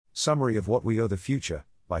Summary of What We Owe the Future,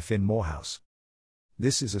 by Moorhouse.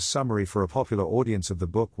 This is a summary for a popular audience of the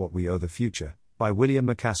book What We Owe the Future, by William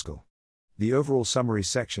MacAskill. The overall summary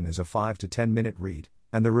section is a 5 to 10 minute read,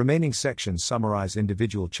 and the remaining sections summarize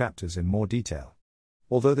individual chapters in more detail.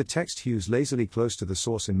 Although the text hews lazily close to the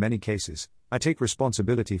source in many cases, I take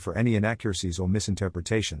responsibility for any inaccuracies or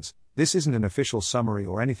misinterpretations. This isn't an official summary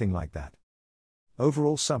or anything like that.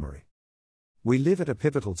 Overall summary. We live at a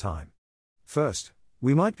pivotal time. First,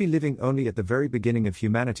 we might be living only at the very beginning of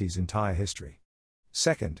humanity's entire history.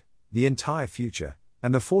 Second, the entire future,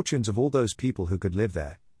 and the fortunes of all those people who could live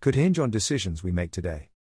there, could hinge on decisions we make today.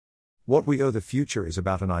 What we owe the future is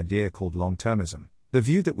about an idea called long-termism, the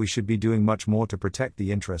view that we should be doing much more to protect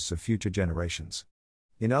the interests of future generations.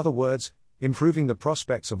 In other words, improving the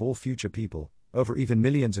prospects of all future people, over even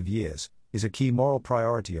millions of years, is a key moral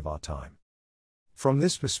priority of our time. From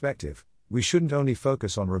this perspective, we shouldn't only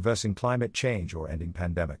focus on reversing climate change or ending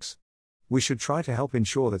pandemics. We should try to help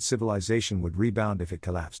ensure that civilization would rebound if it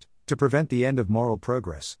collapsed, to prevent the end of moral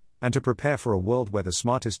progress, and to prepare for a world where the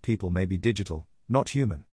smartest people may be digital, not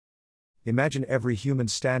human. Imagine every human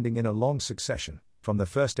standing in a long succession, from the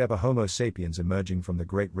first ever Homo sapiens emerging from the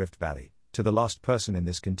Great Rift Valley, to the last person in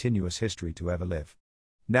this continuous history to ever live.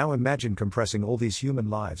 Now imagine compressing all these human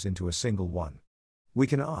lives into a single one. We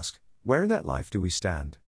can ask, where in that life do we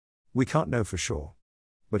stand? We can't know for sure.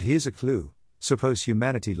 But here's a clue: suppose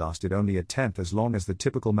humanity lasted only a tenth as long as the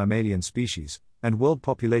typical mammalian species, and world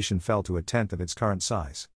population fell to a tenth of its current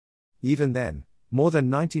size. Even then, more than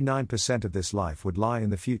 99% of this life would lie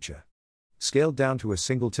in the future. Scaled down to a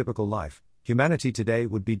single typical life, humanity today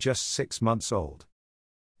would be just 6 months old.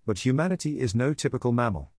 But humanity is no typical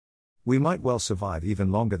mammal. We might well survive even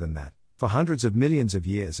longer than that, for hundreds of millions of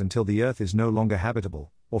years until the Earth is no longer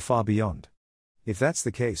habitable, or far beyond. If that's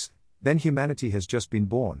the case, then humanity has just been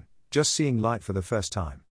born, just seeing light for the first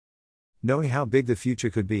time. Knowing how big the future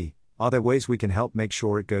could be, are there ways we can help make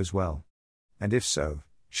sure it goes well? And if so,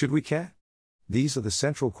 should we care? These are the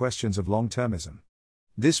central questions of long-termism.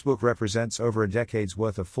 This book represents over a decade's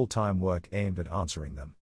worth of full-time work aimed at answering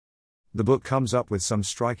them. The book comes up with some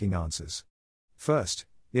striking answers. First,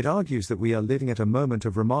 it argues that we are living at a moment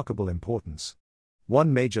of remarkable importance.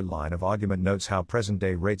 One major line of argument notes how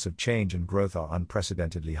present-day rates of change and growth are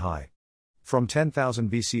unprecedentedly high. From 10,000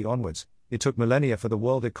 BC onwards, it took millennia for the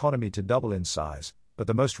world economy to double in size, but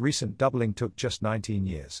the most recent doubling took just 19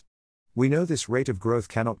 years. We know this rate of growth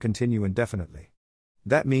cannot continue indefinitely.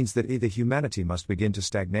 That means that either humanity must begin to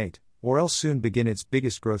stagnate, or else soon begin its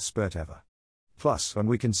biggest growth spurt ever. Plus, when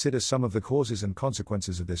we consider some of the causes and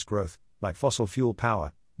consequences of this growth, like fossil fuel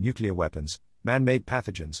power, nuclear weapons, man-made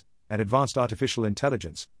pathogens, and advanced artificial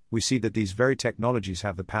intelligence, we see that these very technologies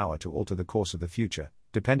have the power to alter the course of the future,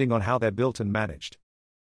 depending on how they're built and managed.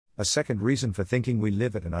 A second reason for thinking we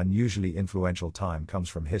live at an unusually influential time comes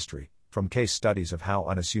from history, from case studies of how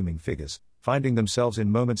unassuming figures, finding themselves in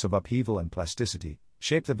moments of upheaval and plasticity,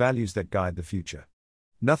 shape the values that guide the future.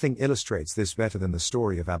 Nothing illustrates this better than the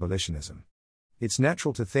story of abolitionism. It's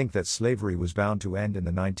natural to think that slavery was bound to end in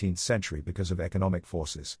the 19th century because of economic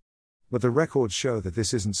forces. But the records show that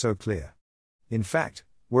this isn't so clear. In fact,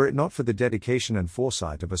 were it not for the dedication and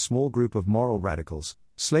foresight of a small group of moral radicals,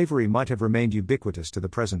 slavery might have remained ubiquitous to the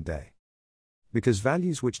present day. Because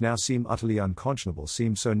values which now seem utterly unconscionable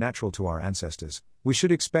seem so natural to our ancestors, we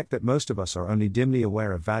should expect that most of us are only dimly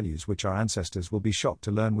aware of values which our ancestors will be shocked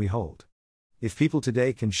to learn we hold. If people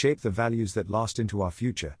today can shape the values that last into our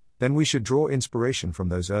future, then we should draw inspiration from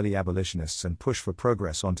those early abolitionists and push for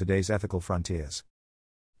progress on today's ethical frontiers.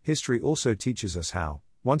 History also teaches us how,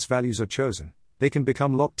 once values are chosen, they can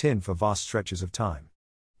become locked in for vast stretches of time.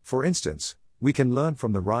 For instance, we can learn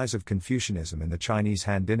from the rise of Confucianism in the Chinese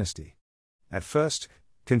Han Dynasty. At first,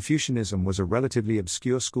 Confucianism was a relatively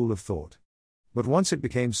obscure school of thought. But once it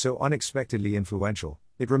became so unexpectedly influential,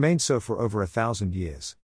 it remained so for over 1,000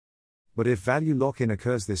 years. But if value lock-in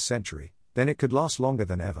occurs this century, then it could last longer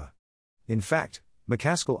than ever. In fact,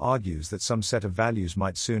 MacAskill argues that some set of values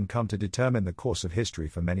might soon come to determine the course of history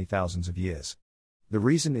for many thousands of years. The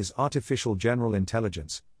reason is artificial general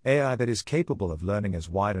intelligence, AI that is capable of learning as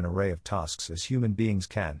wide an array of tasks as human beings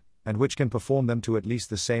can, and which can perform them to at least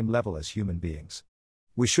the same level as human beings.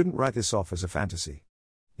 We shouldn't write this off as a fantasy.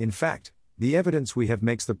 In fact, the evidence we have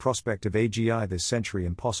makes the prospect of AGI this century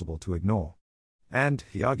impossible to ignore. And,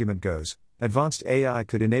 the argument goes, advanced AI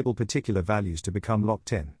could enable particular values to become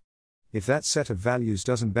locked in. If that set of values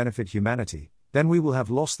doesn't benefit humanity, then we will have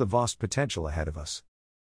lost the vast potential ahead of us.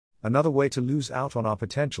 Another way to lose out on our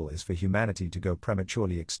potential is for humanity to go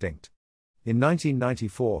prematurely extinct. In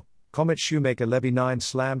 1994, comet Shoemaker-Levy 9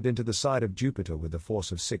 slammed into the side of Jupiter with the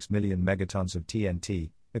force of 6 million megatons of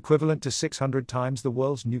TNT, equivalent to 600 times the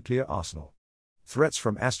world's nuclear arsenal. Threats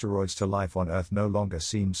from asteroids to life on Earth no longer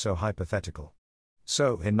seem so hypothetical. So,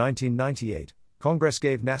 in 1998, Congress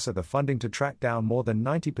gave NASA the funding to track down more than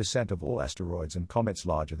 90% of all asteroids and comets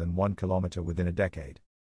larger than 1 kilometer within a decade.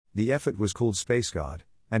 The effort was called SpaceGuard,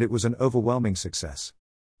 and it was an overwhelming success.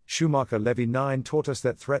 Schumacher-Levy 9 taught us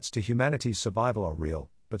that threats to humanity's survival are real,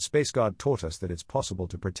 but SpaceGuard taught us that it's possible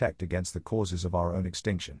to protect against the causes of our own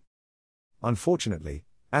extinction. Unfortunately,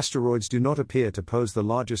 asteroids do not appear to pose the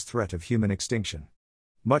largest threat of human extinction.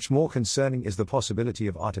 Much more concerning is the possibility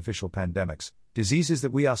of artificial pandemics, diseases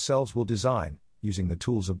that we ourselves will design, using the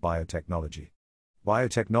tools of biotechnology.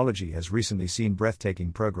 Biotechnology has recently seen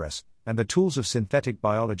breathtaking progress, and the tools of synthetic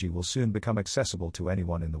biology will soon become accessible to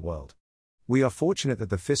anyone in the world. We are fortunate that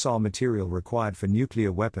the fissile material required for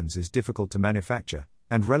nuclear weapons is difficult to manufacture,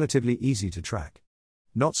 and relatively easy to track.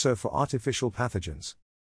 Not so for artificial pathogens.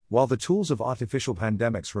 While the tools of artificial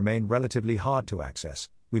pandemics remain relatively hard to access,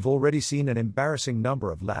 we've already seen an embarrassing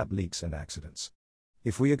number of lab leaks and accidents.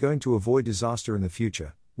 If we are going to avoid disaster in the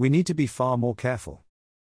future, we need to be far more careful.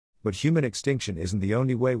 But human extinction isn't the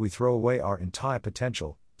only way we throw away our entire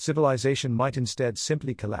potential. Civilization might instead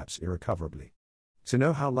simply collapse irrecoverably. To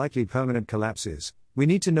know how likely permanent collapse is, we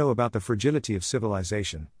need to know about the fragility of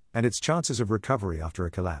civilization, and its chances of recovery after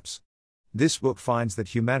a collapse. This book finds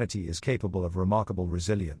that humanity is capable of remarkable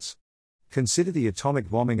resilience. Consider the atomic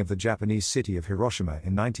bombing of the Japanese city of Hiroshima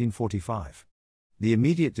in 1945. The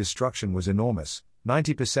immediate destruction was enormous.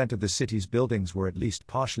 90% of the city's buildings were at least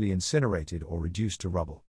partially incinerated or reduced to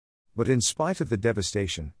rubble. But in spite of the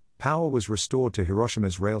devastation, power was restored to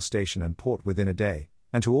Hiroshima's rail station and port within a day,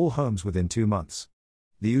 and to all homes within 2 months.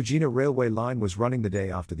 The Ujina railway line was running the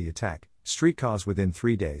day after the attack, streetcars within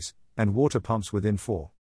 3 days, and water pumps within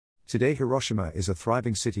 4. Today Hiroshima is a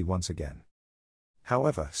thriving city once again.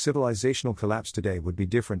 However, civilizational collapse today would be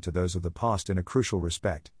different to those of the past in a crucial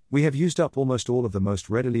respect. We have used up almost all of the most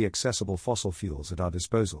readily accessible fossil fuels at our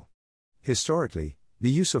disposal. Historically,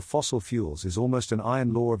 the use of fossil fuels is almost an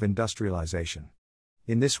iron law of industrialization.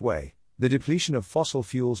 In this way, the depletion of fossil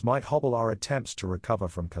fuels might hobble our attempts to recover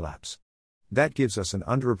from collapse. That gives us an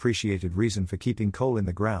underappreciated reason for keeping coal in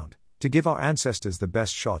the ground, to give our ancestors the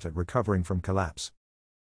best shot at recovering from collapse.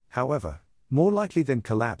 However, more likely than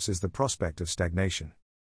collapse is the prospect of stagnation.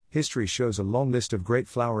 History shows a long list of great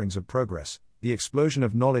flowerings of progress: the explosion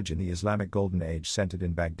of knowledge in the Islamic Golden Age centered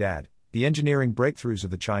in Baghdad, the engineering breakthroughs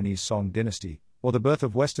of the Chinese Song dynasty, or the birth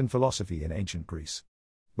of Western philosophy in ancient Greece.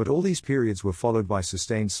 But all these periods were followed by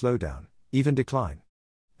sustained slowdown, even decline.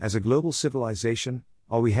 As a global civilization,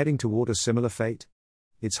 are we heading toward a similar fate?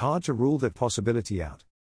 It's hard to rule that possibility out.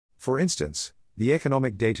 For instance, the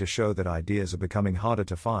economic data show that ideas are becoming harder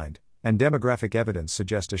to find, and demographic evidence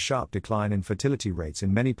suggests a sharp decline in fertility rates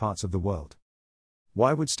in many parts of the world.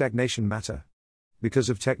 Why would stagnation matter? Because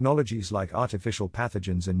of technologies like artificial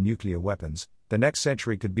pathogens and nuclear weapons, the next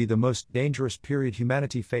century could be the most dangerous period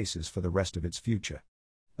humanity faces for the rest of its future.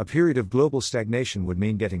 A period of global stagnation would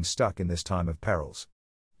mean getting stuck in this time of perils.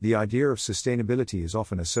 The idea of sustainability is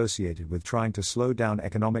often associated with trying to slow down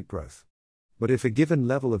economic growth. But if a given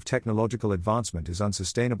level of technological advancement is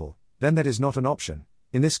unsustainable, then that is not an option.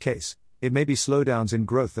 In this case, it may be slowdowns in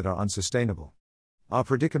growth that are unsustainable. Our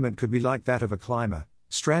predicament could be like that of a climber,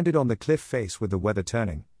 stranded on the cliff face with the weather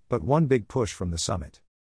turning, but one big push from the summit.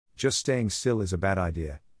 Just staying still is a bad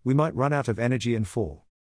idea. We might run out of energy and fall.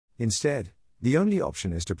 Instead, the only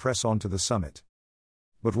option is to press on to the summit.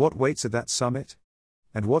 But what waits at that summit?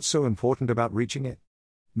 And what's so important about reaching it?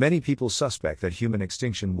 Many people suspect that human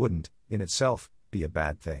extinction wouldn't, in itself, be a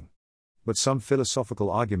bad thing. But some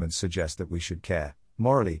philosophical arguments suggest that we should care,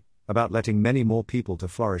 morally, about letting many more people to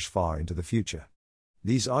flourish far into the future.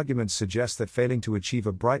 These arguments suggest that failing to achieve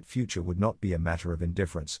a bright future would not be a matter of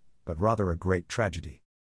indifference, but rather a great tragedy.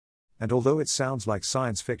 And although it sounds like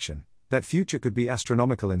science fiction, that future could be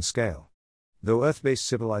astronomical in scale. Though Earth-based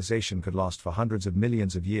civilization could last for hundreds of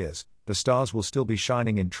millions of years, the stars will still be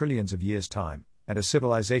shining in trillions of years' time, and a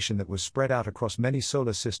civilization that was spread out across many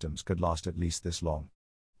solar systems could last at least this long.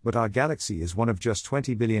 But our galaxy is one of just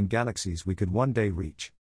 20 billion galaxies we could one day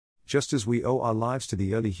reach. Just as we owe our lives to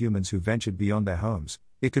the early humans who ventured beyond their homes,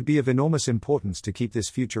 it could be of enormous importance to keep this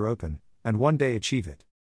future open, and one day achieve it.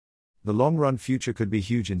 The long-run future could be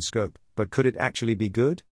huge in scope, but could it actually be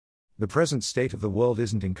good? The present state of the world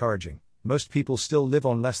isn't encouraging. Most people still live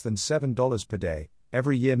on less than $7 per day.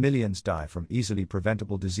 Every year millions die from easily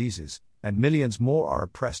preventable diseases, and millions more are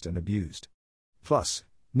oppressed and abused. Plus,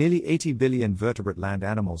 nearly 80 billion vertebrate land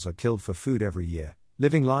animals are killed for food every year,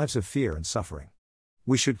 living lives of fear and suffering.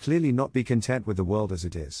 We should clearly not be content with the world as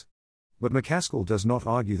it is. But McCaskill does not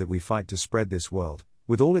argue that we fight to spread this world,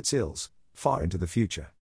 with all its ills, far into the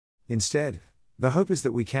future. Instead, the hope is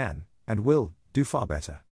that we can, and will, do far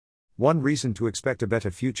better. One reason to expect a better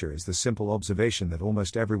future is the simple observation that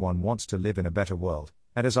almost everyone wants to live in a better world,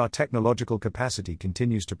 and as our technological capacity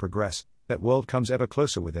continues to progress, that world comes ever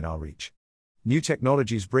closer within our reach. New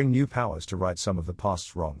technologies bring new powers to right some of the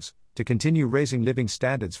past's wrongs, to continue raising living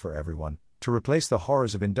standards for everyone, to replace the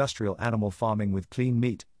horrors of industrial animal farming with clean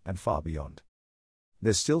meat, and far beyond.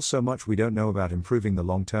 There's still so much we don't know about improving the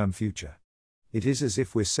long-term future. It is as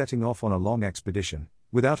if we're setting off on a long expedition,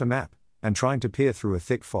 without a map, and trying to peer through a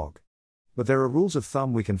thick fog. But there are rules of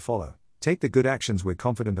thumb we can follow: take the good actions we're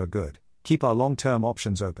confident are good, keep our long-term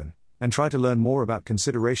options open, and try to learn more about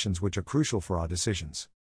considerations which are crucial for our decisions.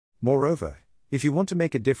 Moreover, if you want to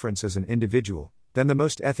make a difference as an individual, then the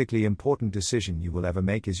most ethically important decision you will ever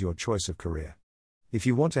make is your choice of career. If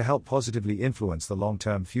you want to help positively influence the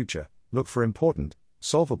long-term future, look for important,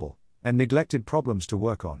 solvable, and neglected problems to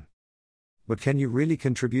work on. But can you really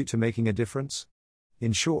contribute to making a difference?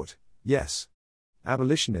 In short, yes.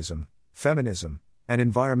 Abolitionism, feminism, and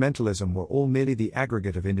environmentalism were all merely the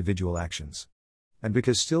aggregate of individual actions. And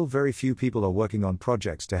because still very few people are working on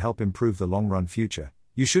projects to help improve the long-run future,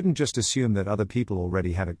 you shouldn't just assume that other people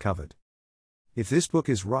already have it covered. If this book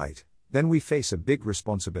is right, then we face a big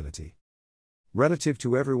responsibility. Relative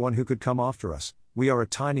to everyone who could come after us, we are a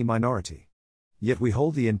tiny minority. Yet we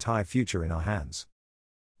hold the entire future in our hands.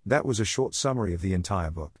 That was a short summary of the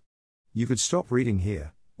entire book. You could stop reading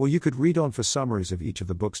here, or you could read on for summaries of each of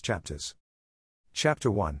the book's chapters. Chapter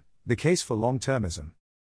 1: The Case for Long-Termism.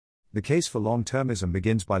 The case for long-termism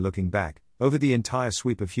begins by looking back, over the entire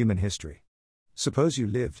sweep of human history. Suppose you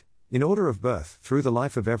lived, in order of birth, through the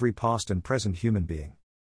life of every past and present human being.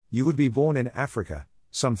 You would be born in Africa,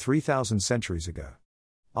 some 3,000 centuries ago.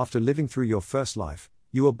 After living through your first life,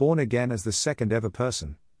 you were born again as the second ever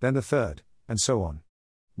person, then the third, and so on.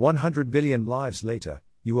 100 billion lives later,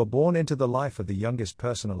 you are born into the life of the youngest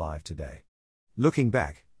person alive today. Looking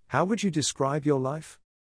back, how would you describe your life?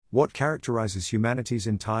 What characterizes humanity's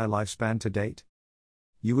entire lifespan to date?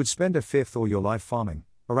 You would spend a fifth of your life farming,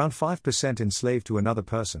 around 5% enslaved to another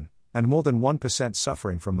person, and more than 1%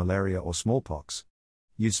 suffering from malaria or smallpox.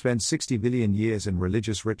 You'd spend 60 billion years in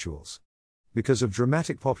religious rituals. Because of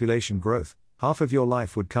dramatic population growth, half of your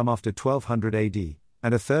life would come after 1200 AD,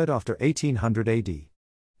 and a third after 1800 AD.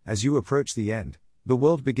 As you approach the end, the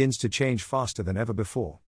world begins to change faster than ever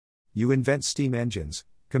before. You invent steam engines,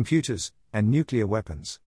 computers, and nuclear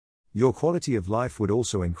weapons. Your quality of life would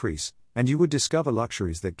also increase, and you would discover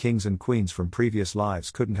luxuries that kings and queens from previous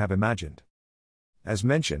lives couldn't have imagined. As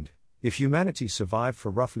mentioned, if humanity survived for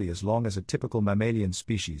roughly as long as a typical mammalian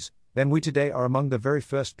species, then we today are among the very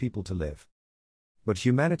first people to live. But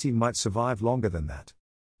humanity might survive longer than that.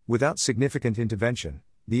 Without significant intervention,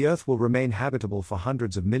 the Earth will remain habitable for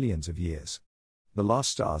hundreds of millions of years. The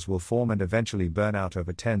last stars will form and eventually burn out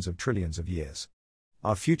over tens of trillions of years.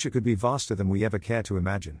 Our future could be vaster than we ever care to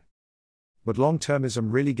imagine. But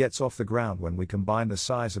long-termism really gets off the ground when we combine the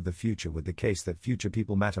size of the future with the case that future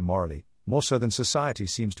people matter morally, more so than society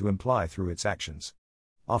seems to imply through its actions.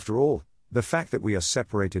 After all, the fact that we are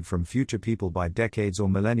separated from future people by decades or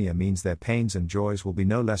millennia means their pains and joys will be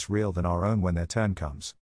no less real than our own when their turn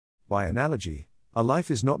comes. By analogy, a life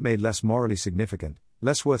is not made less morally significant,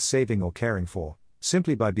 less worth saving or caring for,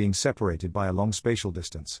 simply by being separated by a long spatial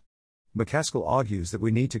distance. McCaskill argues that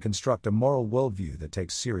we need to construct a moral worldview that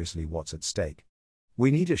takes seriously what's at stake.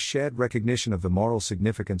 We need a shared recognition of the moral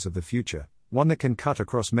significance of the future, one that can cut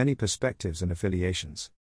across many perspectives and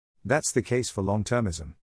affiliations. That's the case for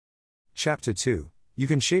long-termism. Chapter 2: You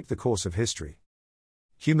can shape the course of history.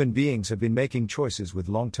 Human beings have been making choices with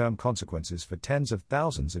long-term consequences for tens of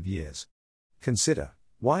thousands of years. Consider,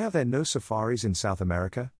 why are there no safaris in South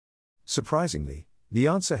America? Surprisingly, the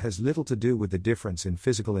answer has little to do with the difference in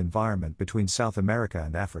physical environment between South America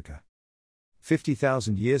and Africa.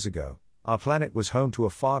 50,000 years ago, our planet was home to a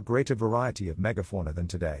far greater variety of megafauna than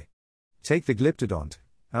today. Take the glyptodont,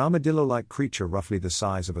 an armadillo-like creature roughly the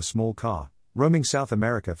size of a small car, roaming South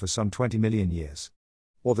America for some 20 million years.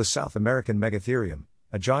 Or the South American megatherium,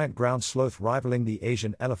 a giant ground sloth rivaling the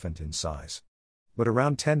Asian elephant in size. But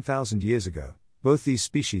around 10,000 years ago, both these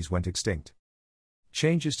species went extinct.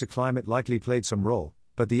 Changes to climate likely played some role,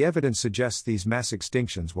 but the evidence suggests these mass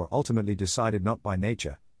extinctions were ultimately decided not by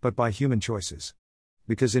nature, but by human choices.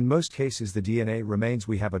 Because in most cases the DNA remains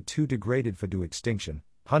we have are too degraded for due extinction,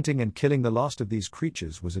 hunting and killing the last of these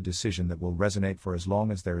creatures was a decision that will resonate for as long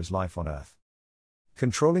as there is life on Earth.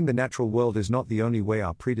 Controlling the natural world is not the only way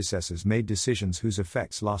our predecessors made decisions whose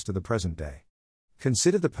effects last to the present day.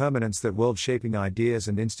 Consider the permanence that world-shaping ideas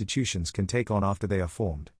and institutions can take on after they are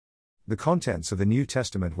formed. The contents of the New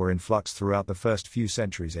Testament were in flux throughout the first few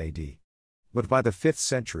centuries AD. But by the 5th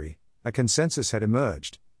century, a consensus had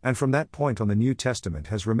emerged, and from that point on the New Testament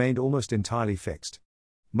has remained almost entirely fixed.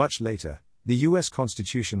 Much later, the US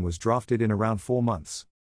Constitution was drafted in around 4 months.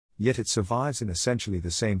 Yet it survives in essentially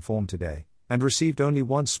the same form today, and received only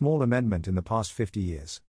one small amendment in the past 50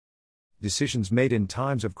 years. Decisions made in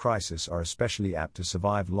times of crisis are especially apt to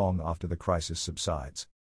survive long after the crisis subsides.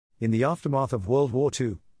 In the aftermath of World War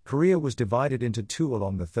II, Korea was divided into two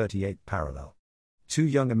along the 38th parallel. 2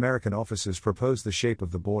 young American officers proposed the shape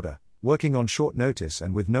of the border, working on short notice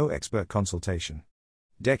and with no expert consultation.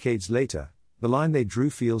 Decades later, the line they drew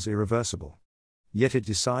feels irreversible. Yet it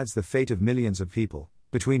decides the fate of millions of people,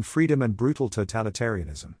 between freedom and brutal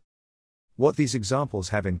totalitarianism. What these examples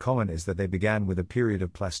have in common is that they began with a period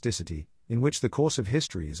of plasticity, in which the course of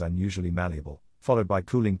history is unusually malleable, followed by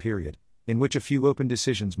cooling period, in which a few open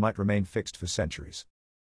decisions might remain fixed for centuries.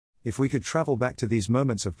 If we could travel back to these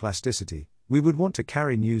moments of plasticity, we would want to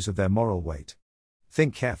carry news of their moral weight.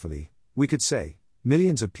 Think carefully, we could say,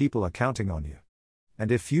 millions of people are counting on you.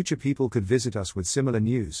 And if future people could visit us with similar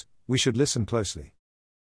news, we should listen closely.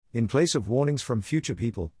 In place of warnings from future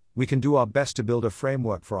people, we can do our best to build a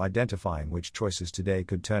framework for identifying which choices today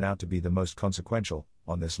could turn out to be the most consequential,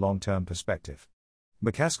 on this long-term perspective.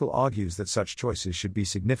 McCaskill argues that such choices should be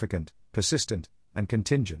significant, persistent, and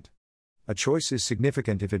contingent. A choice is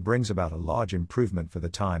significant if it brings about a large improvement for the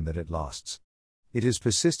time that it lasts. It is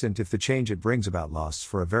persistent if the change it brings about lasts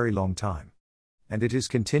for a very long time. And it is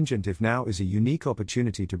contingent if now is a unique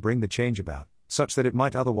opportunity to bring the change about, such that it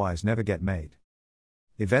might otherwise never get made.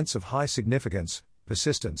 Events of high significance,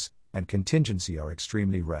 persistence, and contingency are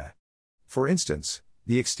extremely rare. For instance,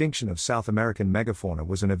 the extinction of South American megafauna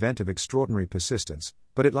was an event of extraordinary persistence,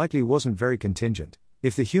 but it likely wasn't very contingent.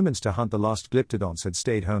 If the humans to hunt the last glyptodonts had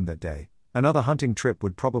stayed home that day, another hunting trip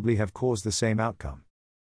would probably have caused the same outcome.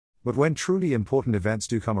 But when truly important events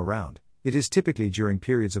do come around, it is typically during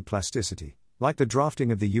periods of plasticity, like the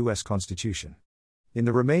drafting of the US Constitution. In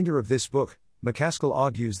the remainder of this book, McCaskill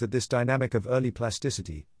argues that this dynamic of early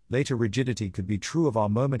plasticity, later rigidity could be true of our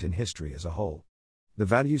moment in history as a whole. The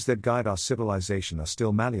values that guide our civilization are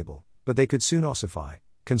still malleable, but they could soon ossify,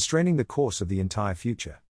 constraining the course of the entire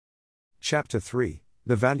future. Chapter 3: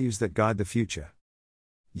 The Values that Guide the Future.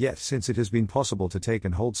 Yet, since it has been possible to take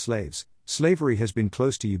and hold slaves, slavery has been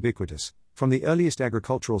close to ubiquitous, from the earliest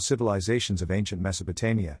agricultural civilizations of ancient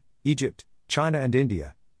Mesopotamia, Egypt, China and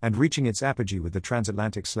India, and reaching its apogee with the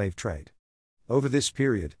transatlantic slave trade. Over this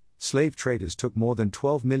period, slave traders took more than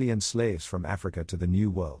 12 million slaves from Africa to the New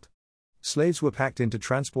World. Slaves were packed into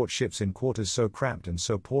transport ships in quarters so cramped and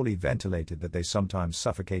so poorly ventilated that they sometimes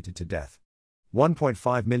suffocated to death.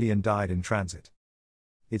 1.5 million died in transit.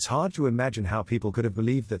 It's hard to imagine how people could have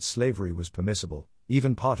believed that slavery was permissible,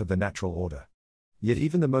 even part of the natural order. Yet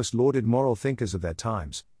even the most lauded moral thinkers of their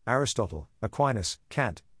times, Aristotle, Aquinas,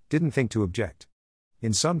 Kant, didn't think to object.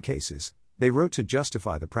 In some cases, they wrote to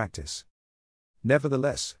justify the practice.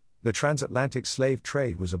 Nevertheless, the transatlantic slave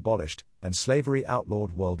trade was abolished, and slavery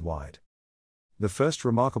outlawed worldwide. The first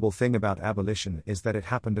remarkable thing about abolition is that it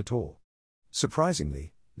happened at all.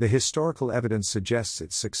 Surprisingly, the historical evidence suggests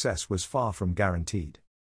its success was far from guaranteed.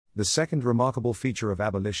 The second remarkable feature of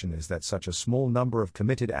abolition is that such a small number of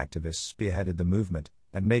committed activists spearheaded the movement,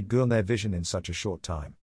 and made good on their vision in such a short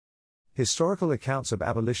time. Historical accounts of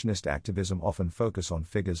abolitionist activism often focus on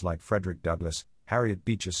figures like Frederick Douglass, Harriet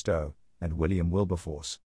Beecher Stowe, and William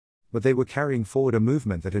Wilberforce. But they were carrying forward a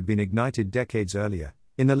movement that had been ignited decades earlier,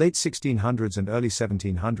 in the late 1600s and early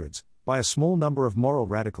 1700s, by a small number of moral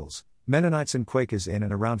radicals, Mennonites and Quakers in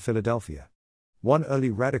and around Philadelphia. One early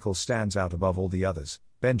radical stands out above all the others,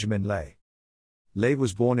 Benjamin Lay. Lay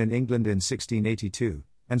was born in England in 1682,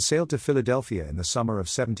 and sailed to Philadelphia in the summer of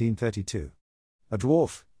 1732. A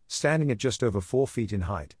dwarf, standing at just over 4 feet in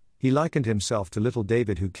height, he likened himself to little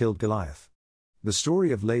David who killed Goliath. The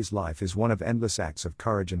story of Lay's life is one of endless acts of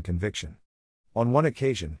courage and conviction. On one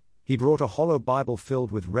occasion, he brought a hollow Bible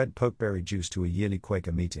filled with red pokeberry juice to a yearly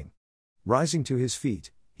Quaker meeting. Rising to his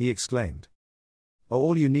feet, he exclaimed, "O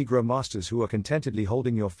all you Negro masters who are contentedly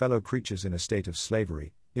holding your fellow creatures in a state of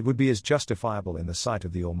slavery, it would be as justifiable in the sight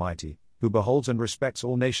of the Almighty, who beholds and respects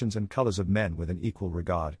all nations and colors of men with an equal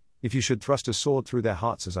regard, if you should thrust a sword through their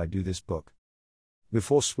hearts as I do this book,"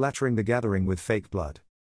 before splattering the gathering with fake blood.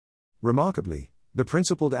 Remarkably, the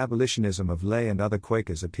principled abolitionism of Lay and other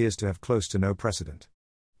Quakers appears to have close to no precedent.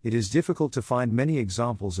 It is difficult to find many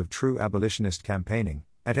examples of true abolitionist campaigning,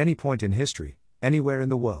 at any point in history, anywhere in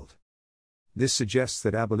the world. This suggests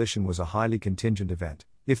that abolition was a highly contingent event.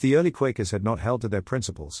 If the early Quakers had not held to their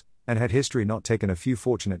principles, and had history not taken a few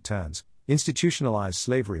fortunate turns, institutionalized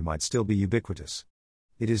slavery might still be ubiquitous.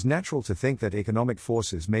 It is natural to think that economic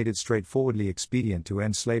forces made it straightforwardly expedient to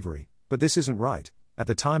end slavery, but this isn't right. At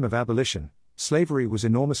the time of abolition, slavery was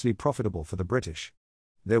enormously profitable for the British.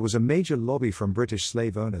 There was a major lobby from British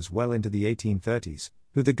slave owners well into the 1830s,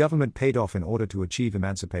 who the government paid off in order to achieve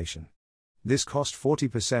emancipation. This cost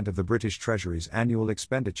 40% of the British Treasury's annual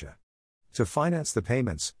expenditure. To finance the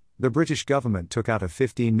payments, the British government took out a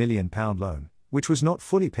 £15 million loan, which was not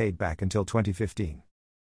fully paid back until 2015.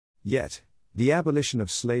 Yet, the abolition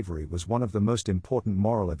of slavery was one of the most important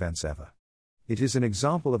moral events ever. It is an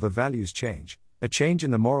example of a values change, a change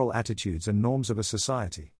in the moral attitudes and norms of a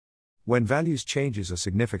society. When values changes are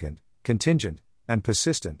significant, contingent, and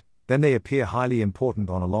persistent, then they appear highly important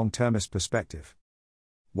on a long-termist perspective.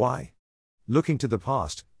 Why? Looking to the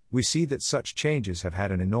past, we see that such changes have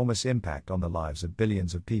had an enormous impact on the lives of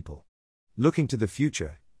billions of people. Looking to the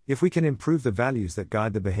future, if we can improve the values that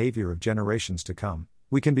guide the behavior of generations to come,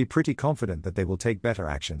 we can be pretty confident that they will take better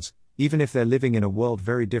actions, even if they're living in a world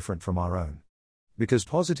very different from our own. Because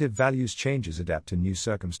positive values changes adapt to new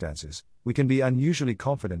circumstances, we can be unusually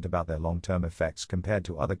confident about their long-term effects compared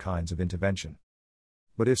to other kinds of intervention.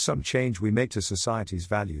 But if some change we make to society's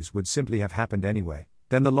values would simply have happened anyway,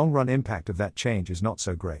 then the long-run impact of that change is not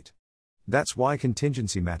so great. That's why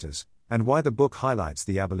contingency matters, and why the book highlights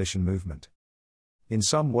the abolition movement. In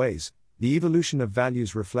some ways, the evolution of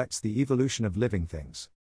values reflects the evolution of living things.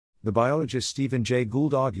 The biologist Stephen Jay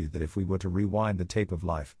Gould argued that if we were to rewind the tape of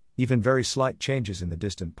life, even very slight changes in the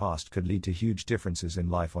distant past could lead to huge differences in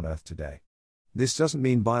life on Earth today. This doesn't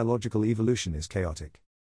mean biological evolution is chaotic.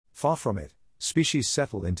 Far from it, species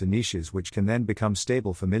settle into niches which can then become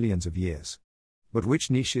stable for millions of years. But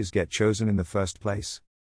which niches get chosen in the first place?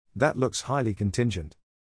 That looks highly contingent.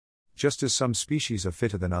 Just as some species are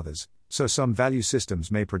fitter than others, so some value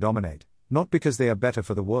systems may predominate, not because they are better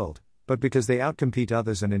for the world, but because they outcompete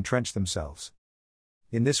others and entrench themselves.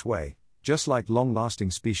 In this way, just like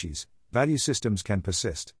long-lasting species, value systems can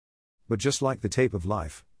persist. But just like the tape of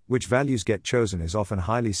life, which values get chosen is often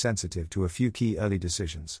highly sensitive to a few key early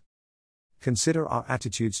decisions. Consider our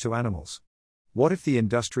attitudes to animals. What if the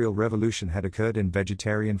Industrial Revolution had occurred in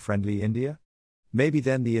vegetarian-friendly India? Maybe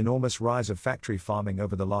then the enormous rise of factory farming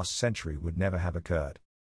over the last century would never have occurred.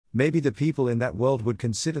 Maybe the people in that world would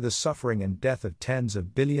consider the suffering and death of tens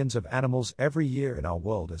of billions of animals every year in our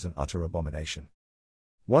world as an utter abomination.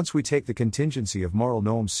 Once we take the contingency of moral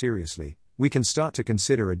norms seriously, we can start to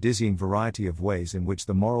consider a dizzying variety of ways in which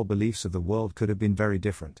the moral beliefs of the world could have been very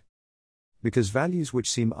different. Because values which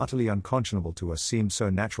seem utterly unconscionable to us seem so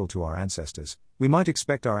natural to our ancestors, we might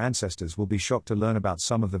expect our ancestors will be shocked to learn about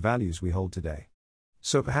some of the values we hold today.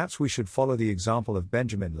 So perhaps we should follow the example of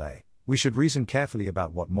Benjamin Lay. We should reason carefully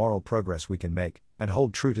about what moral progress we can make, and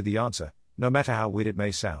hold true to the answer, no matter how weird it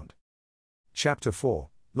may sound. Chapter 4,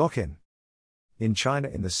 Lock-in. In China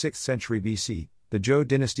in the 6th century BC, the Zhou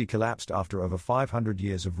dynasty collapsed after over 500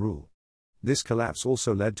 years of rule. This collapse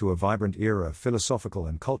also led to a vibrant era of philosophical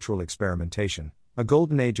and cultural experimentation, a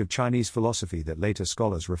golden age of Chinese philosophy that later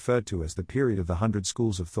scholars referred to as the period of the 100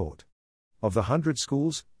 schools of thought. Of the 100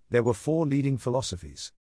 schools, there were 4 leading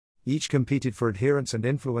philosophies. Each competed for adherence and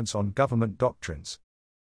influence on government doctrines.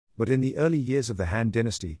 But in the early years of the Han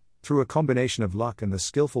dynasty, through a combination of luck and the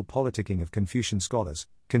skillful politicking of Confucian scholars,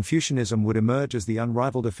 Confucianism would emerge as the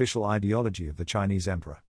unrivaled official ideology of the Chinese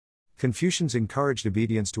emperor. Confucians encouraged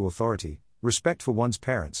obedience to authority, respect for one's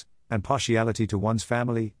parents, and partiality to one's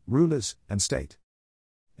family, rulers, and state.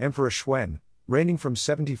 Emperor Xuan, reigning from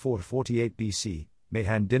 74 to 48 BC, made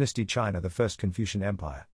Han Dynasty China the first Confucian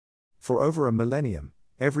empire. For over a millennium,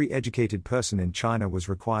 every educated person in China was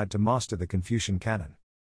required to master the Confucian canon.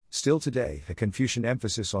 Still today, a Confucian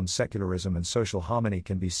emphasis on secularism and social harmony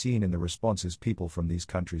can be seen in the responses people from these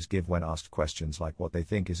countries give when asked questions like what they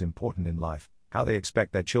think is important in life, how they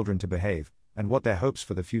expect their children to behave, and what their hopes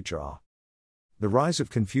for the future are. The rise of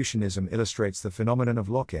Confucianism illustrates the phenomenon of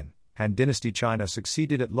lock-in. Han Dynasty China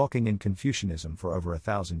succeeded at locking in Confucianism for over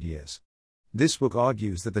 1,000 years. This book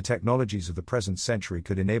argues that the technologies of the present century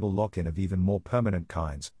could enable lock-in of even more permanent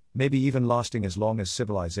kinds, maybe even lasting as long as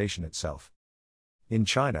civilization itself. In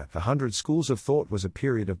China, 100 schools of thought was a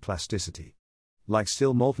period of plasticity. Like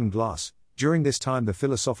still molten glass, during this time the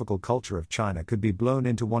philosophical culture of China could be blown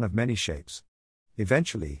into one of many shapes.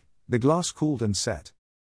 Eventually, the glass cooled and set.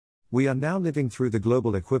 We are now living through the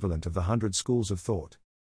global equivalent of the 100 schools of thought.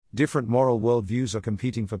 Different moral worldviews are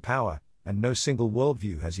competing for power, and no single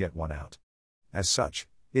worldview has yet won out. As such,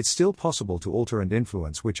 it's still possible to alter and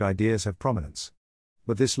influence which ideas have prominence.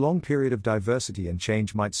 But this long period of diversity and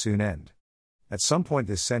change might soon end. At some point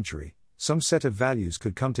this century, some set of values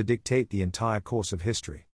could come to dictate the entire course of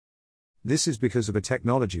history. This is because of a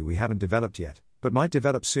technology we haven't developed yet, but might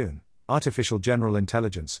develop soon: artificial general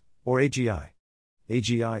intelligence, or AGI.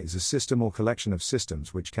 AGI is a system or collection of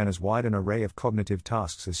systems which can as wide an array of cognitive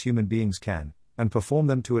tasks as human beings can, and perform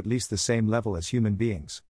them to at least the same level as human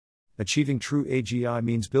beings. Achieving true AGI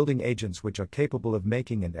means building agents which are capable of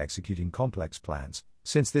making and executing complex plans,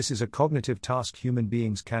 since this is a cognitive task human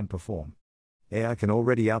beings can perform. AI can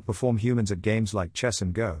already outperform humans at games like chess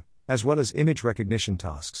and Go, as well as image recognition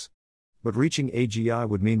tasks. But reaching AGI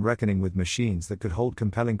would mean reckoning with machines that could hold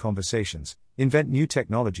compelling conversations, invent new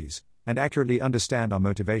technologies, and accurately understand our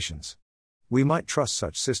motivations. We might trust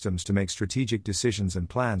such systems to make strategic decisions and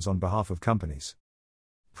plans on behalf of companies.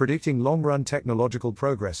 Predicting long-run technological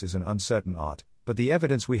progress is an uncertain art, but the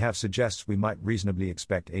evidence we have suggests we might reasonably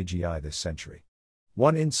expect AGI this century.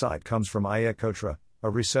 One insight comes from Aya Kotra, a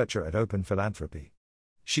researcher at Open Philanthropy.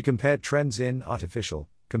 She compared trends in artificial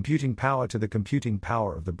computing power to the computing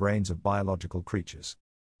power of the brains of biological creatures.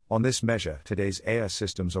 On this measure, today's AI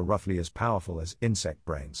systems are roughly as powerful as insect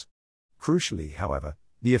brains. Crucially, however,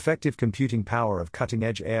 the effective computing power of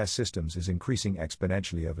cutting-edge AI systems is increasing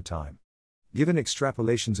exponentially over time. Given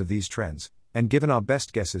extrapolations of these trends, and given our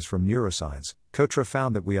best guesses from neuroscience, Kotra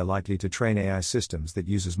found that we are likely to train AI systems that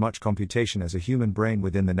use as much computation as a human brain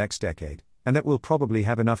within the next decade, and that will probably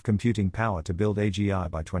have enough computing power to build AGI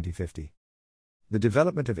by 2050. The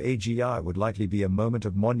development of AGI would likely be a moment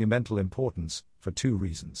of monumental importance, for two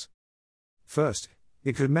reasons. First,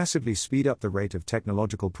 it could massively speed up the rate of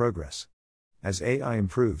technological progress. As AI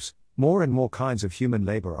improves, more and more kinds of human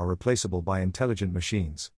labor are replaceable by intelligent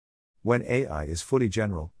machines. When AI is fully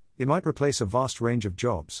general, it might replace a vast range of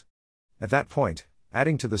jobs. At that point,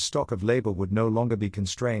 adding to the stock of labor would no longer be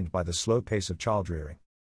constrained by the slow pace of child-rearing.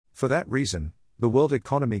 For that reason, the world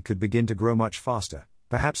economy could begin to grow much faster,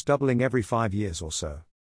 perhaps doubling every 5 years or so.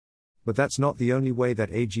 But that's not the only way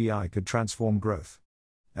that AGI could transform growth.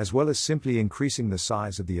 As well as simply increasing the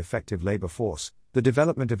size of the effective labor force, the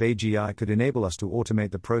development of AGI could enable us to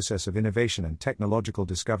automate the process of innovation and technological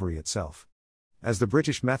discovery itself. As the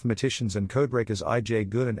British mathematicians and codebreakers I.J.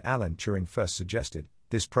 Good and Alan Turing first suggested,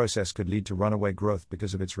 this process could lead to runaway growth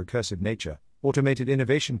because of its recursive nature. Automated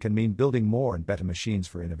innovation can mean building more and better machines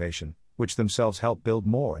for innovation, which themselves help build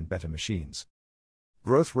more and better machines.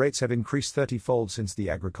 Growth rates have increased 30-fold since the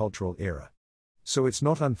agricultural era. So it's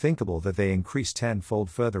not unthinkable that they increase 10-fold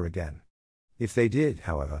further again. If they did,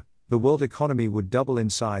 however, the world economy would double in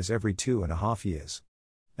size every 2.5 years.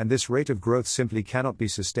 And this rate of growth simply cannot be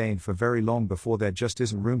sustained for very long before there just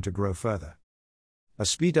isn't room to grow further. A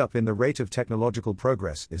speed up in the rate of technological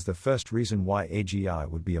progress is the first reason why AGI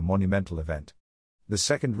would be a monumental event. The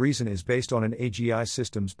second reason is based on an AGI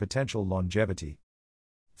system's potential longevity.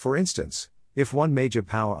 For instance, if one major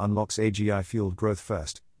power unlocks AGI-fueled growth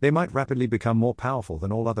first, they might rapidly become more powerful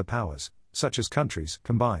than all other powers, such as countries,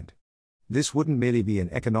 combined. This wouldn't merely be an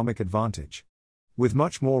economic advantage. With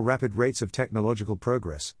much more rapid rates of technological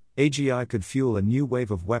progress, AGI could fuel a new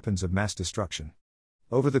wave of weapons of mass destruction.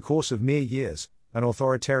 Over the course of mere years, an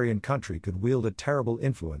authoritarian country could wield a terrible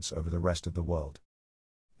influence over the rest of the world.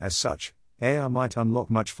 As such, AI might unlock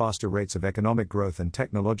much faster rates of economic growth, and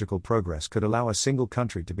technological progress could allow a single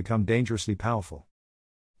country to become dangerously powerful.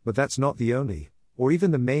 But that's not the only, or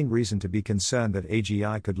even the main reason to be concerned that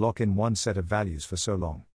AGI could lock in one set of values for so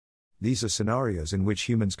long. These are scenarios in which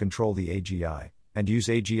humans control the AGI, and use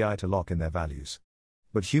AGI to lock in their values.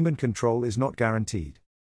 But human control is not guaranteed.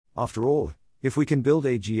 After all, if we can build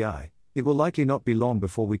AGI, it will likely not be long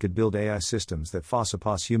before we could build AI systems that far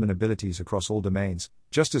surpass human abilities across all domains,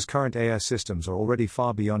 just as current AI systems are already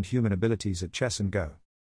far beyond human abilities at chess and Go.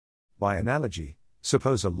 By analogy,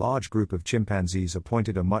 suppose a large group of chimpanzees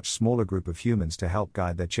appointed a much smaller group of humans to help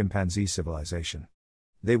guide their chimpanzee civilization.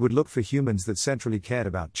 They would look for humans that centrally cared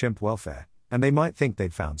about chimp welfare, and they might think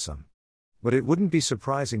they'd found some. But it wouldn't be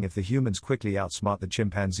surprising if the humans quickly outsmart the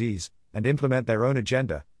chimpanzees, and implement their own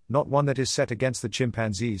agenda, not one that is set against the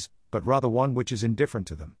chimpanzees, but rather one which is indifferent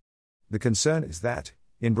to them. The concern is that,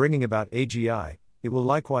 in bringing about AGI, it will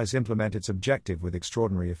likewise implement its objective with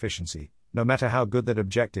extraordinary efficiency, no matter how good that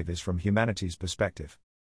objective is from humanity's perspective.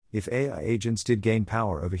 If AI agents did gain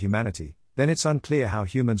power over humanity, then it's unclear how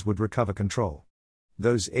humans would recover control.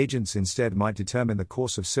 Those agents instead might determine the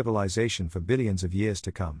course of civilization for billions of years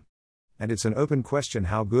to come. And it's an open question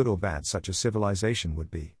how good or bad such a civilization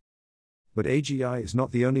would be. But AGI is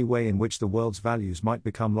not the only way in which the world's values might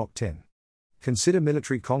become locked in. Consider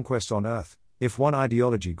military conquest on Earth. If one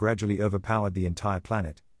ideology gradually overpowered the entire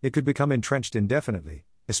planet, it could become entrenched indefinitely,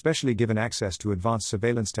 especially given access to advanced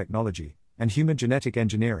surveillance technology and human genetic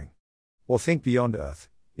engineering. Or think beyond Earth.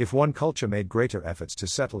 If one culture made greater efforts to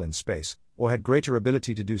settle in space, or had greater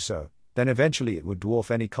ability to do so, then eventually it would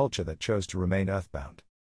dwarf any culture that chose to remain earthbound.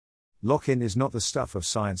 Lock-in is not the stuff of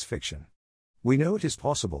science fiction. We know it is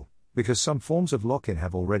possible, because some forms of lock-in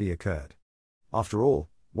have already occurred. After all,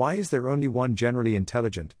 why is there only one generally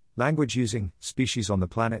intelligent, language-using species on the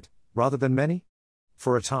planet, rather than many?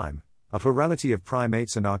 For a time, a plurality of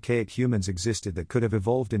primates and archaic humans existed that could have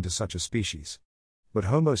evolved into such a species. But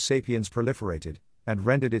Homo sapiens proliferated, and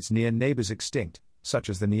rendered its near neighbors extinct, such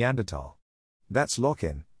as the Neanderthal. That's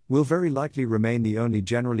lock-in, will very likely remain the only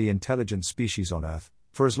generally intelligent species on Earth,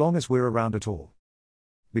 for as long as we're around at all.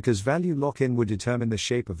 Because value lock-in would determine the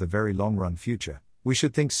shape of the very long-run future, we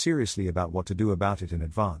should think seriously about what to do about it in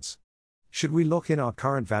advance. Should we lock in our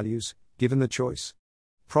current values, given the choice?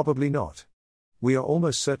 Probably not. We are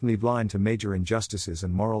almost certainly blind to major injustices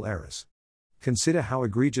and moral errors. Consider how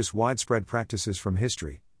egregious widespread practices from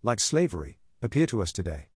history, like slavery, appear to us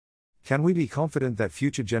today. Can we be confident that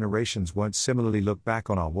future generations won't similarly look back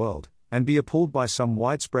on our world, and be appalled by some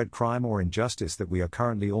widespread crime or injustice that we are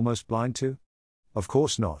currently almost blind to? Of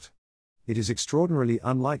course not. It is extraordinarily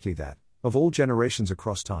unlikely that, of all generations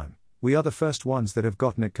across time, we are the first ones that have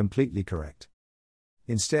gotten it completely correct.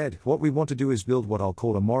 Instead, what we want to do is build what I'll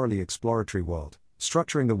call a morally exploratory world,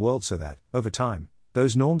 structuring the world so that, over time,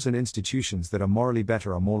 those norms and institutions that are morally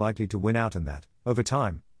better are more likely to win out, and that, over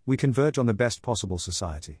time, we converge on the best possible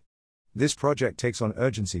society. This project takes on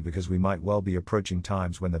urgency because we might well be approaching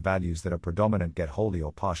times when the values that are predominant get wholly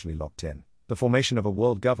or partially locked in. The formation of a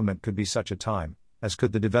world government could be such a time, as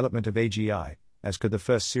could the development of AGI, as could the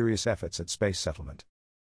first serious efforts at space settlement.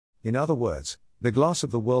 In other words, the glass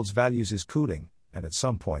of the world's values is cooling, and at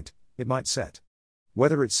some point, it might set.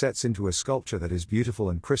 Whether it sets into a sculpture that is beautiful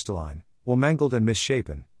and crystalline, or mangled and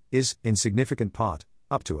misshapen, is, in significant part,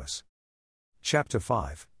 up to us. Chapter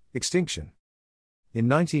 5: Extinction. In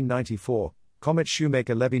 1994, comet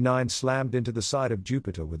Shoemaker-Levy 9 slammed into the side of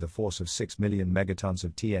Jupiter with a force of 6 million megatons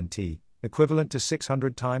of TNT, equivalent to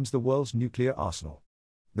 600 times the world's nuclear arsenal.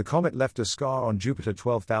 The comet left a scar on Jupiter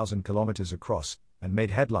 12,000 kilometers across, and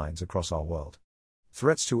made headlines across our world.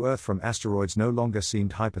 Threats to Earth from asteroids no longer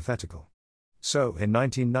seemed hypothetical. So, in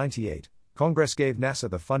 1998, Congress gave NASA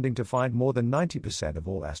the funding to find more than 90% of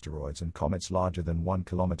all asteroids and comets larger than 1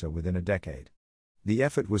 kilometer within a decade. The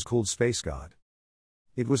effort was called SpaceGuard.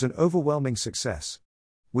 It was an overwhelming success.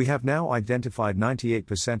 We have now identified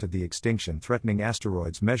 98% of the extinction-threatening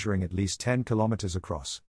asteroids measuring at least 10 kilometers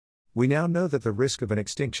across. We now know that the risk of an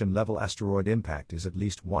extinction-level asteroid impact is at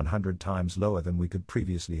least 100 times lower than we could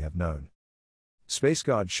previously have known.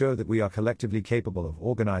 SpaceGuard show that we are collectively capable of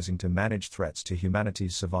organizing to manage threats to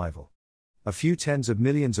humanity's survival. A few tens of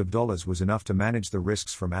millions of dollars was enough to manage the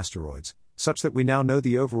risks from asteroids, such that we now know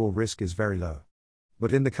the overall risk is very low.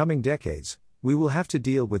 But in the coming decades, we will have to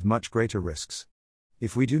deal with much greater risks.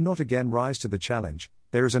 If we do not again rise to the challenge,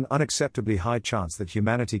 there is an unacceptably high chance that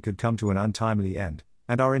humanity could come to an untimely end,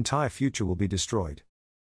 and our entire future will be destroyed.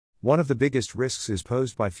 One of the biggest risks is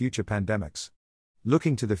posed by future pandemics.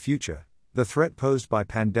 Looking to the future, the threat posed by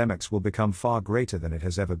pandemics will become far greater than it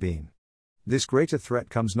has ever been. This greater threat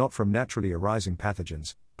comes not from naturally arising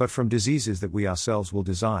pathogens, but from diseases that we ourselves will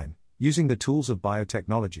design, using the tools of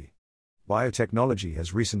biotechnology. Biotechnology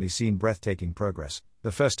has recently seen breathtaking progress.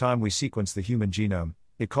 The first time we sequenced the human genome,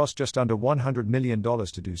 it cost just under $100 million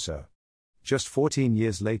to do so. Just 14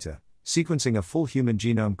 years later, sequencing a full human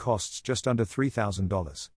genome costs just under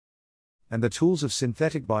 $3,000. And the tools of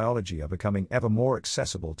synthetic biology are becoming ever more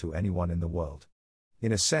accessible to anyone in the world.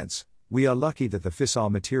 In a sense, we are lucky that the fissile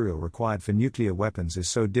material required for nuclear weapons is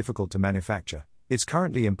so difficult to manufacture. It's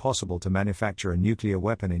currently impossible to manufacture a nuclear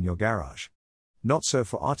weapon in your garage. Not so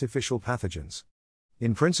for artificial pathogens.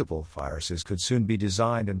 In principle, viruses could soon be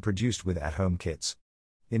designed and produced with at-home kits.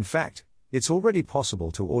 In fact, it's already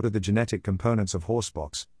possible to order the genetic components of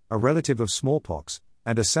horsepox, a relative of smallpox,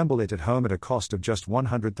 and assemble it at home at a cost of just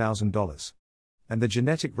 $100,000. And the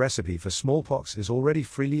genetic recipe for smallpox is already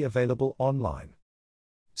freely available online.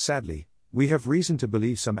 Sadly, we have reason to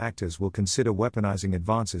believe some actors will consider weaponizing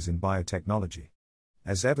advances in biotechnology.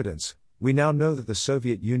 As evidence, we now know that the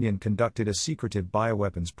Soviet Union conducted a secretive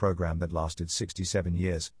bioweapons program that lasted 67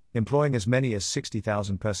 years, employing as many as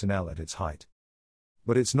 60,000 personnel at its height.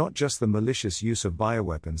 But it's not just the malicious use of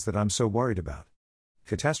bioweapons that I'm so worried about.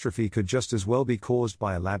 Catastrophe could just as well be caused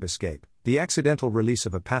by a lab escape, the accidental release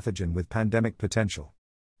of a pathogen with pandemic potential.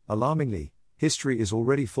 Alarmingly, history is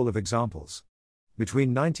already full of examples.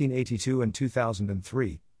 Between 1982 and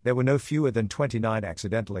 2003, there were no fewer than 29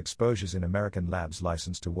 accidental exposures in American labs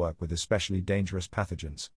licensed to work with especially dangerous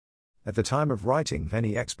pathogens. At the time of writing,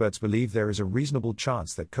 many experts believe there is a reasonable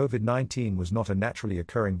chance that COVID-19 was not a naturally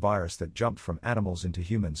occurring virus that jumped from animals into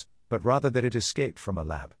humans, but rather that it escaped from a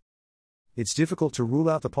lab. It's difficult to rule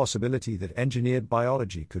out the possibility that engineered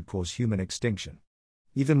biology could cause human extinction.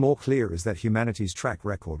 Even more clear is that humanity's track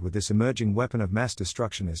record with this emerging weapon of mass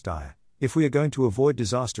destruction is dire. If we are going to avoid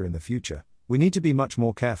disaster in the future, we need to be much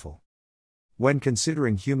more careful. When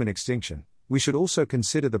considering human extinction, we should also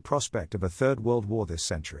consider the prospect of a third world war this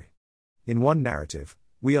century. In one narrative,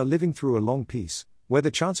 we are living through a long peace, where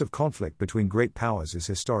the chance of conflict between great powers is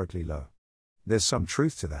historically low. There's some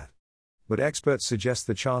truth to that. But experts suggest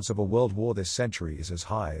the chance of a world war this century is as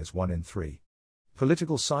high as 1 in 3.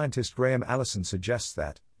 Political scientist Graham Allison suggests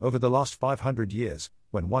that, over the last 500 years,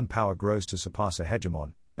 when one power grows to surpass a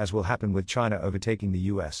hegemon, as will happen with China overtaking the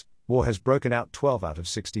US, war has broken out 12 out of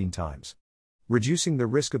 16 times. Reducing the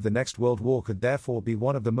risk of the next world war could therefore be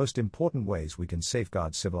one of the most important ways we can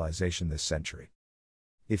safeguard civilization this century.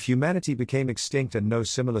 If humanity became extinct and no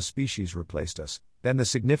similar species replaced us, then the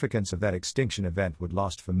significance of that extinction event would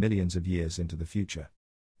last for millions of years into the future.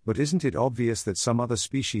 But isn't it obvious that some other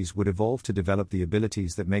species would evolve to develop the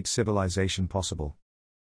abilities that make civilization possible?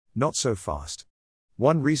 Not so fast.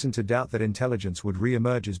 One reason to doubt that intelligence would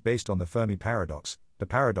re-emerge is based on the Fermi paradox, the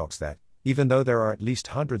paradox that, even though there are at least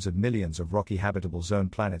hundreds of millions of rocky habitable zone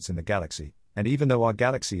planets in the galaxy, and even though our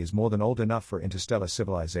galaxy is more than old enough for interstellar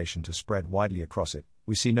civilization to spread widely across it,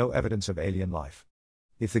 we see no evidence of alien life.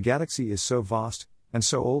 If the galaxy is so vast, and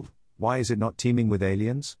so old, why is it not teeming with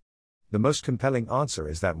aliens? The most compelling answer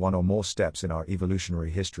is that one or more steps in our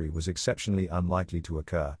evolutionary history was exceptionally unlikely to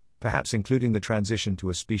occur, perhaps including the transition to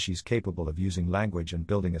a species capable of using language and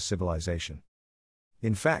building a civilization.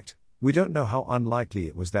 In fact, we don't know how unlikely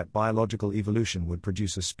it was that biological evolution would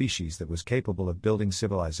produce a species that was capable of building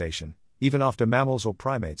civilization, even after mammals or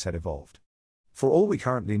primates had evolved. For all we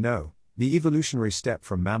currently know, the evolutionary step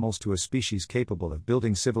from mammals to a species capable of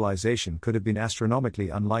building civilization could have been astronomically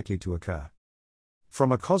unlikely to occur.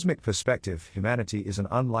 From a cosmic perspective, humanity is an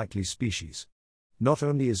unlikely species. Not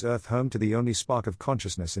only is Earth home to the only spark of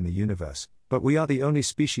consciousness in the universe, but we are the only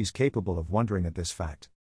species capable of wondering at this fact.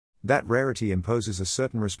 That rarity imposes a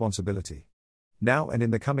certain responsibility. Now and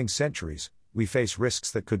in the coming centuries, we face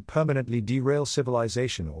risks that could permanently derail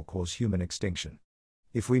civilization or cause human extinction.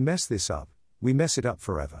 If we mess this up, we mess it up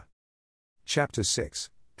forever. Chapter 6: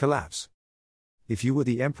 Collapse. If you were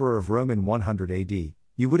the Emperor of Rome in 100 AD,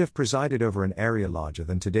 you would have presided over an area larger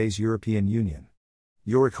than today's European Union.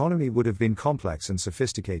 Your economy would have been complex and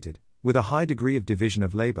sophisticated, with a high degree of division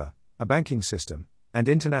of labor, a banking system, and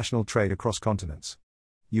international trade across continents.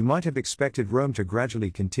 You might have expected Rome to gradually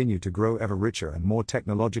continue to grow ever richer and more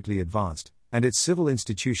technologically advanced, and its civil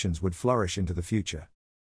institutions would flourish into the future.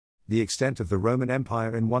 The extent of the Roman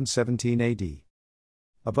Empire in 117 AD.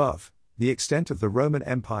 Above, the extent of the Roman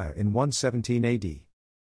Empire in 117 AD.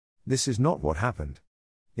 This is not what happened.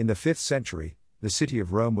 In the 5th century, the city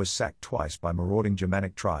of Rome was sacked twice by marauding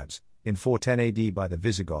Germanic tribes, in 410 AD by the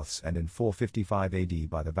Visigoths and in 455 AD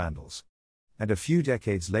by the Vandals. And a few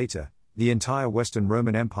decades later, the entire Western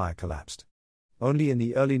Roman Empire collapsed. Only in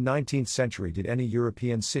the early 19th century did any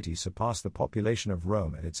European city surpass the population of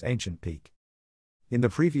Rome at its ancient peak. In the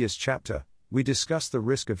previous chapter, we discussed the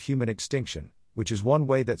risk of human extinction, which is one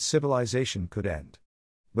way that civilization could end.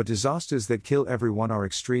 But disasters that kill everyone are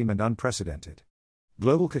extreme and unprecedented.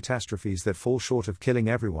 Global catastrophes that fall short of killing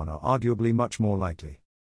everyone are arguably much more likely.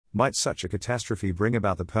 Might such a catastrophe bring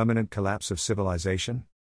about the permanent collapse of civilization?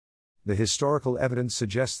 The historical evidence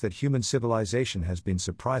suggests that human civilization has been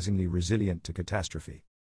surprisingly resilient to catastrophe.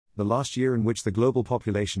 The last year in which the global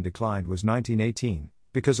population declined was 1918,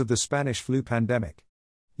 because of the Spanish flu pandemic.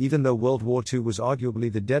 Even though World War II was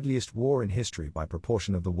arguably the deadliest war in history by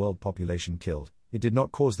proportion of the world population killed, it did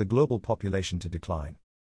not cause the global population to decline.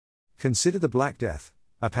 Consider the Black Death,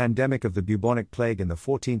 a pandemic of the bubonic plague in the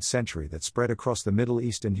 14th century that spread across the Middle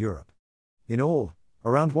East and Europe. In all,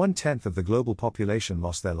 around 1/10 of the global population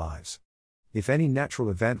lost their lives. If any natural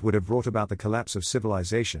event would have brought about the collapse of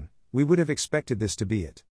civilization, we would have expected this to be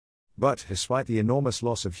it. But, despite the enormous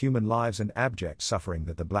loss of human lives and abject suffering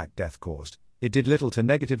that the Black Death caused, it did little to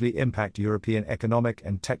negatively impact European economic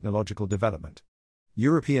and technological development.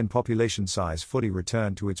 European population size fully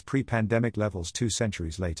returned to its pre-pandemic levels 2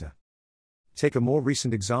 centuries later. Take a more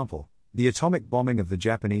recent example, the atomic bombing of the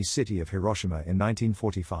Japanese city of Hiroshima in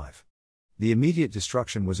 1945. The immediate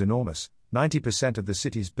destruction was enormous. 90% of the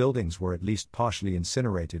city's buildings were at least partially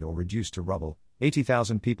incinerated or reduced to rubble,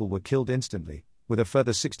 80,000 people were killed instantly, with a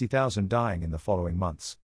further 60,000 dying in the following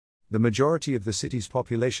months. The majority of the city's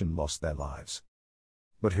population lost their lives.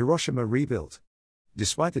 But Hiroshima rebuilt.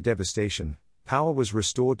 Despite the devastation, power was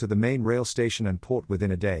restored to the main rail station and port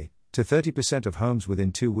within a day, to 30% of homes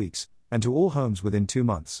within 2 weeks, and to all homes within 2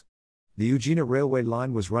 months. The Ujina railway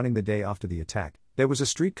line was running the day after the attack, There was a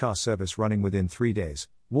streetcar service running within 3 days,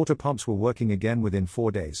 water pumps were working again within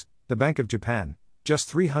 4 days, the Bank of Japan, just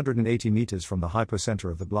 380 meters from the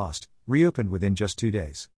hypocenter of the blast, reopened within just 2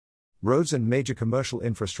 days. Roads and major commercial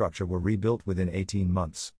infrastructure were rebuilt within 18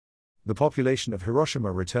 months. The population of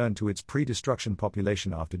Hiroshima returned to its pre-destruction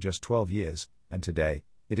population after just 12 years, and today,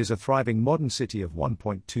 it is a thriving modern city of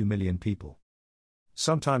 1.2 million people.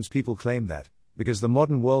 Sometimes people claim that, because the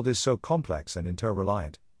modern world is so complex and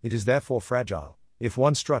interreliant, it is therefore fragile. If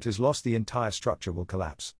one strut is lost, the entire structure will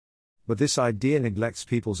collapse. But this idea neglects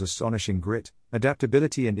people's astonishing grit,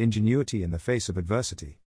 adaptability and ingenuity in the face of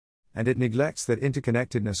adversity. And it neglects that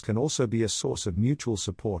interconnectedness can also be a source of mutual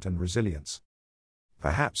support and resilience.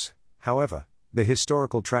 Perhaps, however, the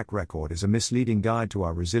historical track record is a misleading guide to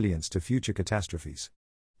our resilience to future catastrophes.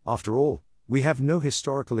 After all, we have no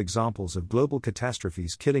historical examples of global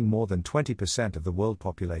catastrophes killing more than 20% of the world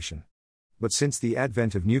population. But since the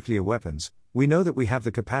advent of nuclear weapons, we know that we have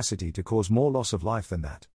the capacity to cause more loss of life than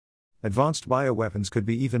that. Advanced bioweapons could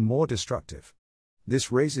be even more destructive.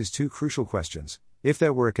 This raises two crucial questions. If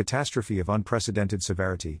there were a catastrophe of unprecedented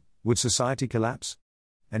severity, would society collapse?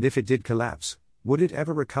 And if it did collapse, would it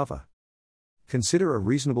ever recover? Consider a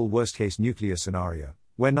reasonable worst-case nuclear scenario,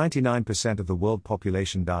 where 99% of the world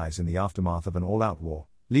population dies in the aftermath of an all-out war,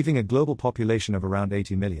 leaving a global population of around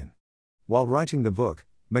 80 million. While writing the book,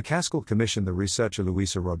 McCaskill commissioned the researcher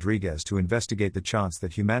Luisa Rodriguez to investigate the chance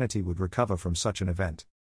that humanity would recover from such an event.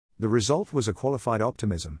 The result was a qualified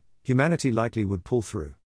optimism: humanity likely would pull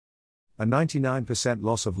through. A 99%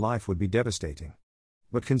 loss of life would be devastating.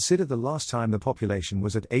 But consider the last time the population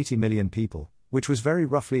was at 80 million people, which was very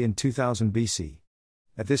roughly in 2000 BC.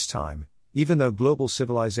 At this time, even though global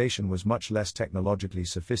civilization was much less technologically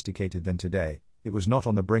sophisticated than today, it was not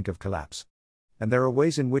on the brink of collapse. And there are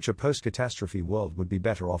ways in which a post-catastrophe world would be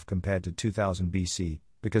better off compared to 2000 BC,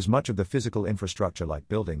 because much of the physical infrastructure like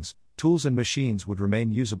buildings, tools and machines would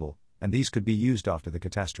remain usable, and these could be used after the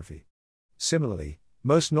catastrophe. Similarly,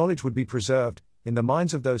 most knowledge would be preserved, in the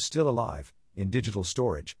minds of those still alive, in digital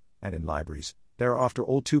storage, and in libraries. There are after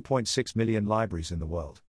all 2.6 million libraries in the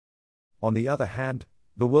world. On the other hand,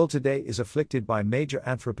 the world today is afflicted by major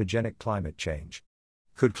anthropogenic climate change.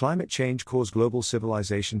 Could climate change cause global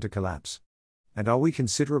civilization to collapse? And are we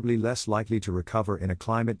considerably less likely to recover in a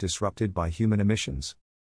climate disrupted by human emissions?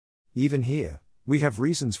 Even here, we have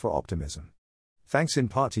reasons for optimism. Thanks in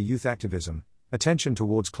part to youth activism, attention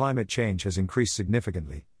towards climate change has increased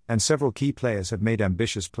significantly, and several key players have made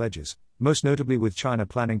ambitious pledges, most notably with China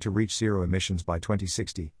planning to reach zero emissions by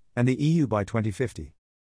 2060, and the EU by 2050.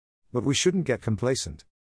 But we shouldn't get complacent.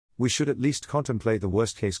 We should at least contemplate the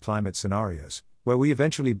worst-case climate scenarios, where we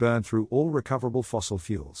eventually burn through all recoverable fossil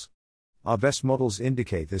fuels. Our best models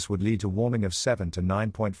indicate this would lead to warming of 7 to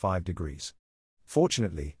 9.5 degrees.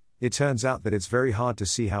 Fortunately, it turns out that it's very hard to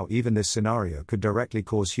see how even this scenario could directly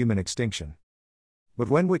cause human extinction. But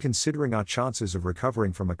when we're considering our chances of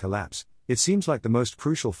recovering from a collapse, it seems like the most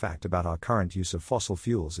crucial fact about our current use of fossil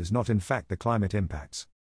fuels is not in fact the climate impacts.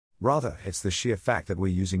 Rather, it's the sheer fact that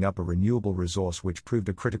we're using up a renewable resource which proved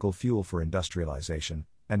a critical fuel for industrialization,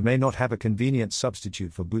 and may not have a convenient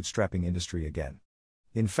substitute for bootstrapping industry again.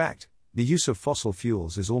 In fact, the use of fossil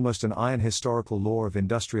fuels is almost an iron historical law of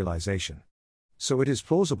industrialization. So it is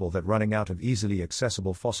plausible that running out of easily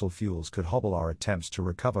accessible fossil fuels could hobble our attempts to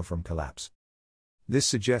recover from collapse. This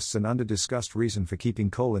suggests an under-discussed reason for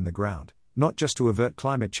keeping coal in the ground, not just to avert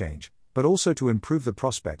climate change, but also to improve the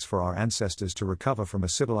prospects for our ancestors to recover from a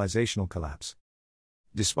civilizational collapse.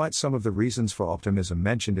 Despite some of the reasons for optimism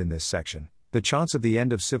mentioned in this section, the chance of the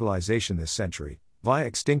end of civilization this century, via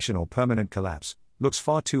extinction or permanent collapse, looks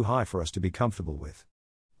far too high for us to be comfortable with.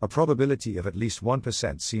 A probability of at least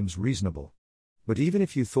 1% seems reasonable. But even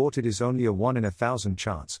if you thought it is only a 1 in 1,000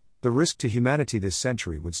 chance, the risk to humanity this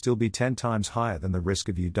century would still be 10 times higher than the risk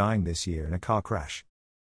of you dying this year in a car crash.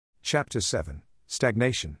 Chapter 7: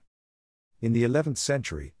 Stagnation. In the 11th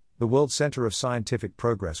century, the world center of scientific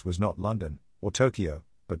progress was not London, or Tokyo,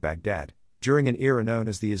 but Baghdad, during an era known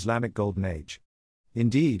as the Islamic Golden Age.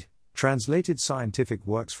 Indeed, translated scientific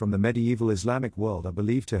works from the medieval Islamic world are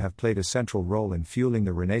believed to have played a central role in fueling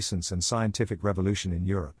the Renaissance and scientific revolution in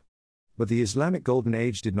Europe. But the Islamic Golden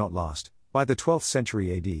Age did not last. By the 12th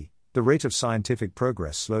century AD, the rate of scientific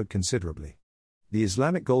progress slowed considerably. The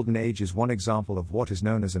Islamic Golden Age is one example of what is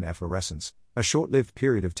known as an efflorescence, a short-lived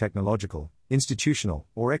period of technological, institutional,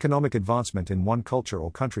 or economic advancement in one culture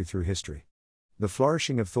or country through history. The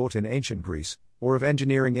flourishing of thought in ancient Greece, or of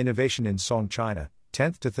engineering innovation in Song China,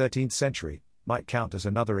 10th to 13th century, might count as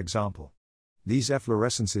another example. These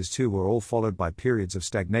efflorescences too were all followed by periods of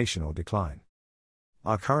stagnation or decline.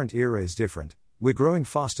 Our current era is different. We're growing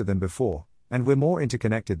faster than before, And we're more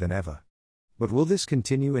interconnected than ever. But will this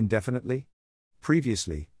continue indefinitely?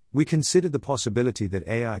 Previously, we considered the possibility that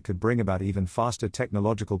AI could bring about even faster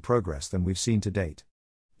technological progress than we've seen to date.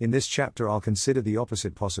 In this chapter, I'll consider the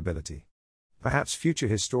opposite possibility. Perhaps future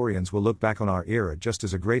historians will look back on our era just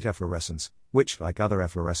as a great efflorescence, which, like other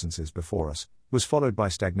efflorescences before us, was followed by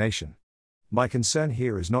stagnation. My concern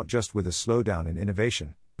here is not just with a slowdown in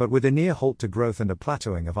innovation, but with a near halt to growth and a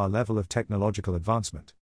plateauing of our level of technological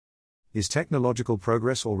advancement. Is technological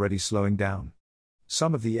progress already slowing down?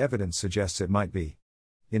 Some of the evidence suggests it might be.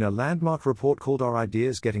 In a landmark report called Are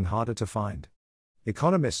Ideas Getting Harder to Find?,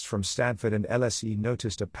 economists from Stanford and LSE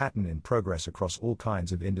noticed a pattern in progress across all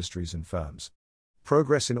kinds of industries and firms.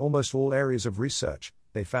 Progress in almost all areas of research,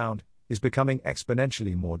 they found, is becoming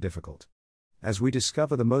exponentially more difficult. As we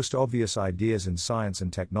discover the most obvious ideas in science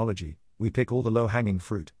and technology, we pick all the low-hanging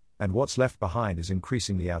fruit, and what's left behind is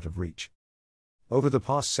increasingly out of reach. Over the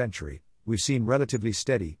past century, we've seen relatively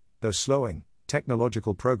steady, though slowing,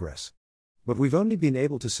 technological progress. But we've only been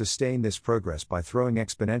able to sustain this progress by throwing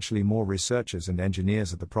exponentially more researchers and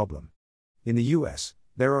engineers at the problem. In the US,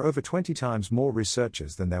 there are over 20 times more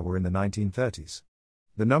researchers than there were in the 1930s.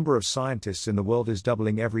 The number of scientists in the world is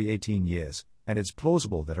doubling every 18 years, and it's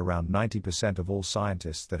plausible that around 90% of all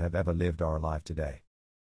scientists that have ever lived are alive today.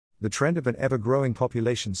 The trend of an ever-growing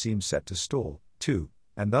population seems set to stall, too,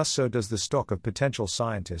 and thus so does the stock of potential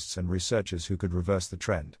scientists and researchers who could reverse the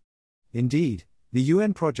trend. Indeed, the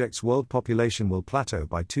UN projects world population will plateau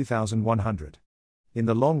by 2100. In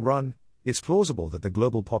the long run, it's plausible that the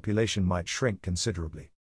global population might shrink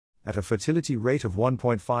considerably. At a fertility rate of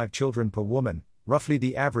 1.5 children per woman, roughly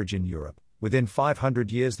the average in Europe, within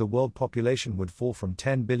 500 years the world population would fall from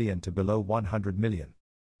 10 billion to below 100 million.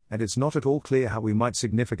 And it's not at all clear how we might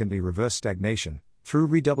significantly reverse stagnation, through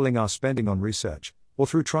redoubling our spending on research, or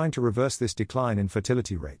through trying to reverse this decline in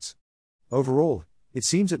fertility rates. Overall, it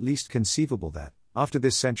seems at least conceivable that, after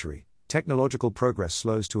this century, technological progress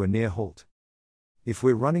slows to a near halt. If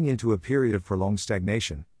we're running into a period of prolonged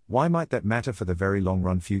stagnation, why might that matter for the very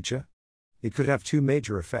long-run future? It could have two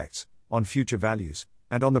major effects, on future values,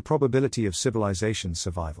 and on the probability of civilization's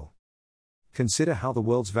survival. Consider how the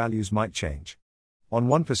world's values might change. On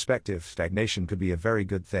one perspective, stagnation could be a very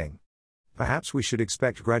good thing. Perhaps we should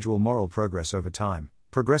expect gradual moral progress over time,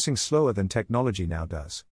 progressing slower than technology now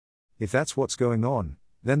does. If that's what's going on,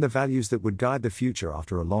 then the values that would guide the future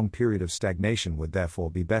after a long period of stagnation would therefore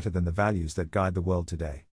be better than the values that guide the world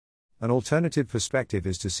today. An alternative perspective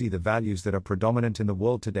is to see the values that are predominant in the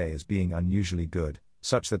world today as being unusually good,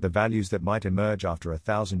 such that the values that might emerge after a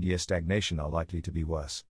 1,000-year stagnation are likely to be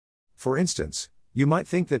worse. For instance, you might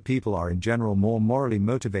think that people are in general more morally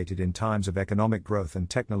motivated in times of economic growth and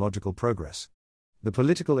technological progress. The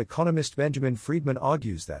political economist Benjamin Friedman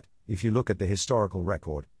argues that, if you look at the historical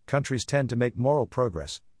record, countries tend to make moral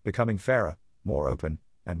progress, becoming fairer, more open,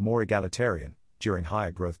 and more egalitarian, during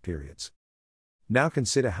higher growth periods. Now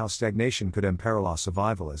consider how stagnation could imperil our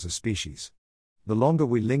survival as a species. The longer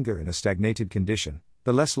we linger in a stagnated condition,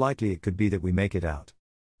 the less likely it could be that we make it out.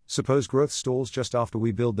 Suppose growth stalls just after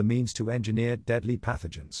we build the means to engineer deadly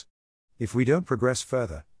pathogens. If we don't progress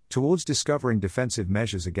further, towards discovering defensive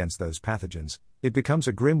measures against those pathogens, it becomes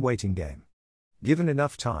a grim waiting game. Given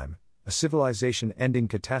enough time, a civilization-ending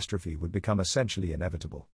catastrophe would become essentially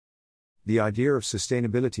inevitable. The idea of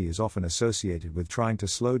sustainability is often associated with trying to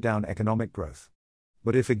slow down economic growth.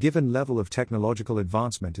 But if a given level of technological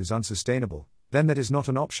advancement is unsustainable, then that is not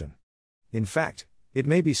an option. In fact, it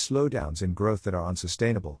may be slowdowns in growth that are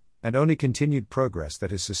unsustainable, and only continued progress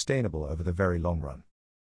that is sustainable over the very long run.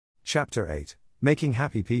 Chapter 8: Making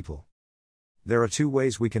Happy People. There are two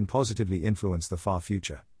ways we can positively influence the far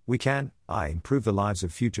future. We can, improve the lives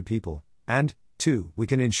of future people, and, 2, we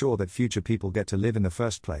can ensure that future people get to live in the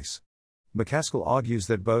first place. McCaskill argues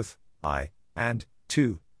that both, and,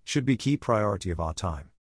 2, should be key priority of our time.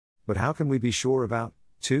 But how can we be sure about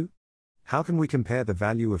 2? How can we compare the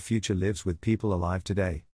value of future lives with people alive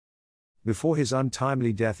today? Before his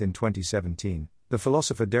untimely death in 2017, the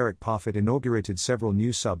philosopher Derek Parfit inaugurated several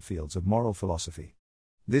new subfields of moral philosophy.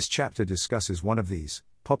 This chapter discusses one of these,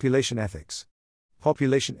 population ethics.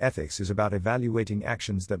 Population ethics is about evaluating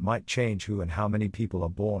actions that might change who and how many people are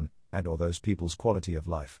born, and/or those people's quality of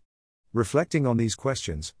life. Reflecting on these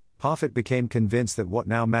questions, Parfit became convinced that what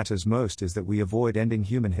now matters most is that we avoid ending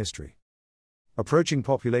human history. Approaching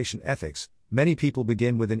population ethics, many people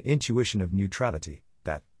begin with an intuition of neutrality,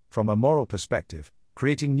 that, from a moral perspective,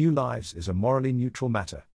 creating new lives is a morally neutral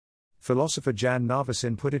matter. Philosopher Jan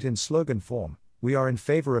Narveson put it in slogan form: we are in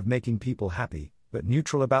favor of making people happy, but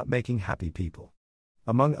neutral about making happy people.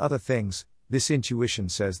 Among other things, This intuition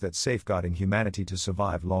says that safeguarding humanity to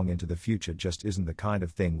survive long into the future just isn't the kind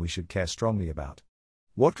of thing we should care strongly about.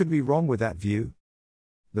 What could be wrong with that view?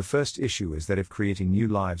 The first issue is that if creating new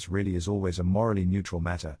lives really is always a morally neutral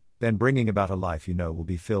matter, then bringing about a life you know will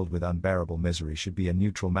be filled with unbearable misery should be a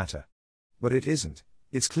neutral matter. But it isn't.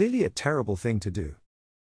 It's clearly a terrible thing to do.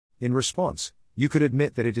 In response, you could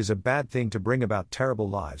admit that it is a bad thing to bring about terrible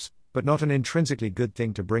lives, but not an intrinsically good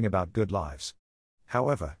thing to bring about good lives.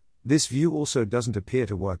 However, this view also doesn't appear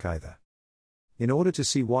to work either. In order to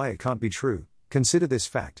see why it can't be true, consider this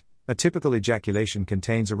fact: a typical ejaculation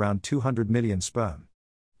contains around 200 million sperm.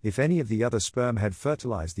 If any of the other sperm had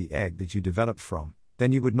fertilized the egg that you developed from,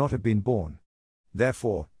 then you would not have been born.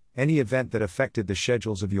 Therefore, any event that affected the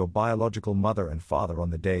schedules of your biological mother and father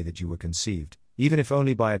on the day that you were conceived, even if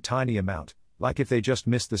only by a tiny amount, like if they just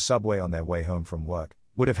missed the subway on their way home from work,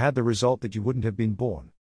 would have had the result that you wouldn't have been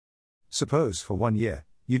born. Suppose, for 1 year,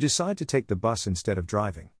 you decide to take the bus instead of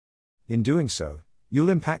driving. In doing so, you'll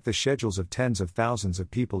impact the schedules of tens of thousands of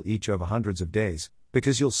people each over hundreds of days,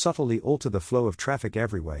 because you'll subtly alter the flow of traffic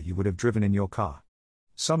everywhere you would have driven in your car.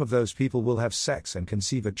 Some of those people will have sex and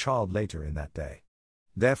conceive a child later in that day.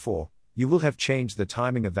 Therefore, you will have changed the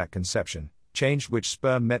timing of that conception, changed which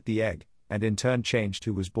sperm met the egg, and in turn changed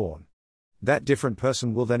who was born. That different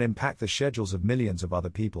person will then impact the schedules of millions of other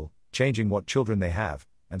people, changing what children they have,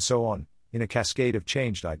 and so on, in a cascade of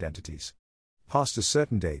changed identities. Past a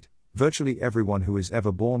certain date, virtually everyone who is ever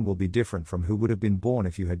born will be different from who would have been born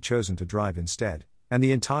if you had chosen to drive instead, and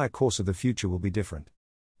the entire course of the future will be different.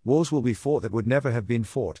 Wars will be fought that would never have been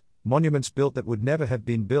fought, monuments built that would never have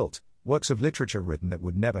been built, works of literature written that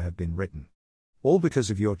would never have been written. All because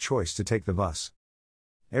of your choice to take the bus.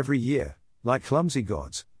 Every year, like clumsy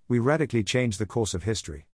gods, we radically change the course of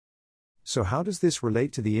history. So how does this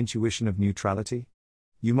relate to the intuition of neutrality?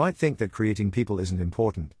 You might think that creating people isn't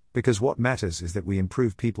important, because what matters is that we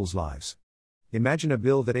improve people's lives. Imagine a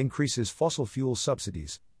bill that increases fossil fuel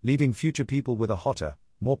subsidies, leaving future people with a hotter,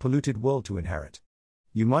 more polluted world to inherit.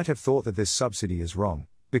 You might have thought that this subsidy is wrong,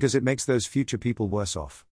 because it makes those future people worse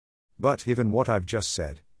off. But, given what I've just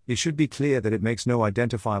said, it should be clear that it makes no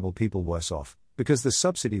identifiable people worse off, because the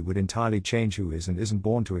subsidy would entirely change who is and isn't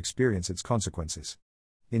born to experience its consequences.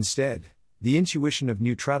 Instead, the intuition of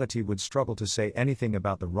neutrality would struggle to say anything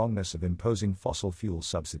about the wrongness of imposing fossil fuel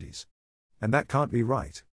subsidies. And that can't be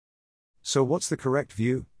right. So what's the correct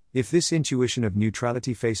view, if this intuition of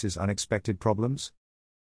neutrality faces unexpected problems?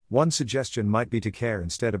 One suggestion might be to care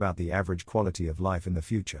instead about the average quality of life in the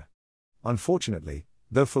future. Unfortunately,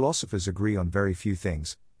 though philosophers agree on very few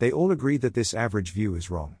things, they all agree that this average view is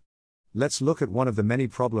wrong. Let's look at one of the many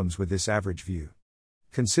problems with this average view.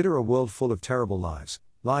 Consider a world full of terrible lives,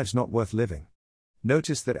 lives not worth living.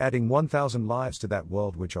 Notice that adding 1,000 lives to that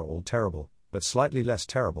world, which are all terrible, but slightly less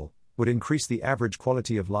terrible, would increase the average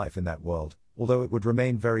quality of life in that world, although it would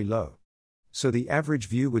remain very low. So the average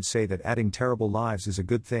view would say that adding terrible lives is a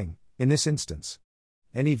good thing, in this instance.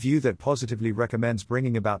 Any view that positively recommends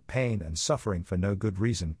bringing about pain and suffering for no good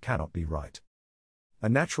reason cannot be right. A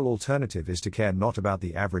natural alternative is to care not about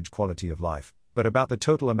the average quality of life, but about the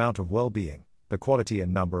total amount of well-being, the quality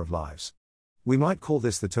and number of lives. We might call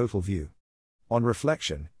this the total view. On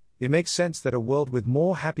reflection, it makes sense that a world with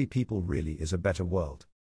more happy people really is a better world.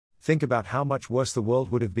 Think about how much worse the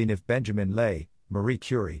world would have been if Benjamin Lay, Marie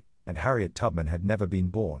Curie, and Harriet Tubman had never been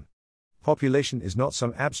born. Population is not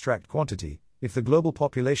some abstract quantity. If the global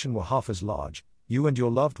population were half as large, you and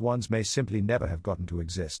your loved ones may simply never have gotten to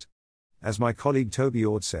exist. As my colleague Toby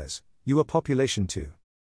Ord says, you are population too.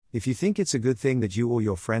 If you think it's a good thing that you or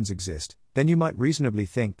your friends exist, then you might reasonably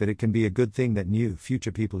think that it can be a good thing that new,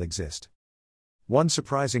 future people exist. One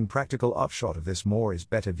surprising practical upshot of this more is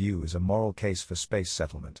better view is a moral case for space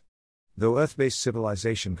settlement. Though Earth-based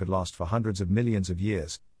civilization could last for hundreds of millions of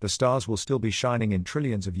years, the stars will still be shining in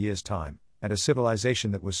trillions of years' time, and a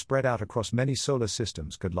civilization that was spread out across many solar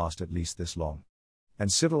systems could last at least this long.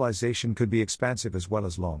 And civilization could be expansive as well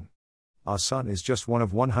as long. Our Sun is just one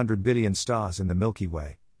of 100 billion stars in the Milky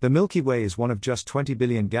Way. The Milky Way is one of just 20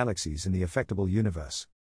 billion galaxies in the effectable universe.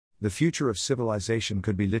 The future of civilization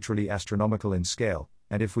could be literally astronomical in scale,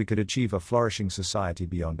 and if we could achieve a flourishing society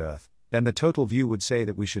beyond Earth, then the total view would say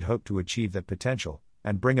that we should hope to achieve that potential,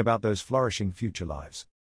 and bring about those flourishing future lives.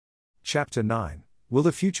 Chapter 9. Will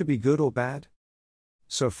the future be good or bad?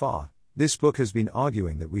 So far, this book has been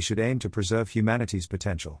arguing that we should aim to preserve humanity's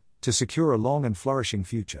potential, to secure a long and flourishing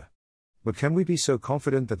future. But can we be so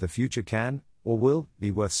confident that the future can, or will,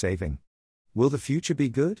 be worth saving? Will the future be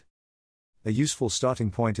good? A useful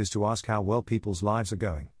starting point is to ask how well people's lives are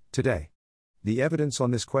going, today. The evidence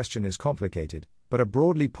on this question is complicated, but a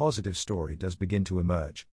broadly positive story does begin to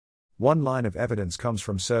emerge. One line of evidence comes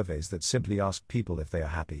from surveys that simply ask people if they are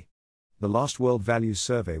happy. The last World Values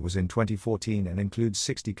Survey was in 2014 and includes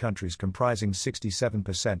 60 countries comprising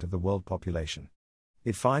 67% of the world population.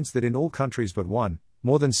 It finds that in all countries but one,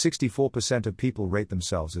 more than 64% of people rate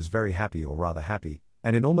themselves as very happy or rather happy,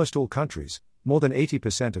 and in almost all countries, more than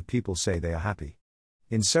 80% of people say they are happy.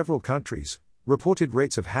 In several countries, reported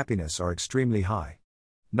rates of happiness are extremely high.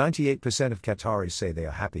 98% of Qataris say they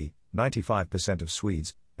are happy, 95% of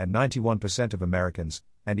Swedes, and 91% of Americans,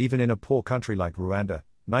 and even in a poor country like Rwanda,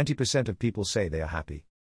 90% of people say they are happy.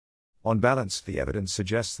 On balance, the evidence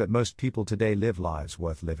suggests that most people today live lives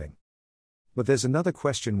worth living. But there's another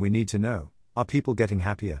question we need to know: are people getting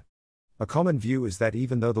happier? A common view is that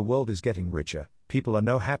even though the world is getting richer, people are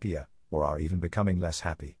no happier, or are even becoming less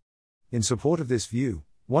happy. In support of this view,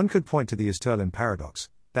 one could point to the Easterlin paradox,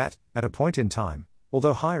 that, at a point in time,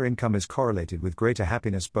 although higher income is correlated with greater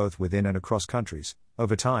happiness both within and across countries,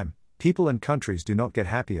 over time, people and countries do not get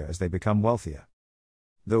happier as they become wealthier.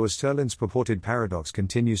 Though Easterlin's purported paradox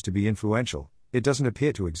continues to be influential, it doesn't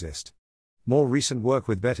appear to exist. More recent work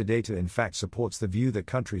with better data in fact supports the view that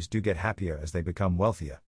countries do get happier as they become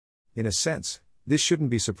wealthier. In a sense, this shouldn't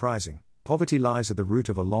be surprising. Poverty lies at the root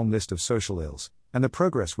of a long list of social ills, and the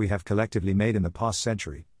progress we have collectively made in the past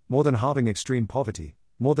century, more than halving extreme poverty,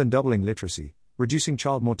 more than doubling literacy, reducing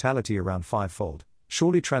child mortality around 5-fold,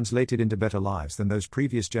 surely translated into better lives than those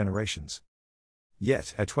previous generations.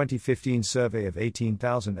 Yet, a 2015 survey of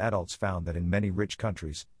 18,000 adults found that in many rich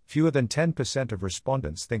countries, fewer than 10% of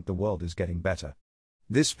respondents think the world is getting better.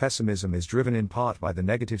 This pessimism is driven in part by the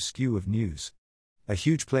negative skew of news. A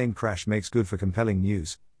huge plane crash makes good for compelling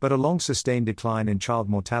news, but a long-sustained decline in child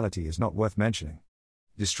mortality is not worth mentioning.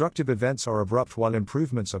 Destructive events are abrupt while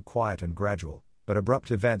improvements are quiet and gradual, but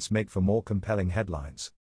abrupt events make for more compelling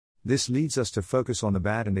headlines. This leads us to focus on the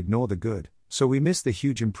bad and ignore the good, so we miss the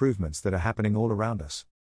huge improvements that are happening all around us.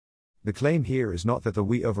 The claim here is not that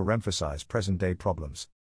we overemphasize present-day problems.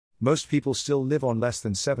 Most people still live on less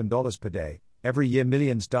than $7 per day. Every year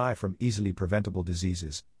millions die from easily preventable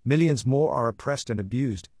diseases, millions more are oppressed and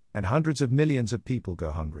abused, and hundreds of millions of people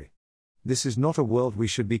go hungry. This is not a world we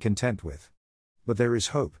should be content with. But there is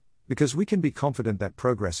hope, because we can be confident that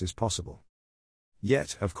progress is possible.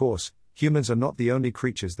 Yet, of course, humans are not the only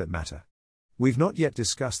creatures that matter. We've not yet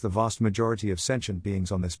discussed the vast majority of sentient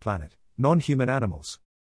beings on this planet, non-human animals.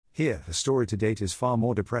 Here, the story to date is far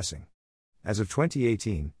more depressing. As of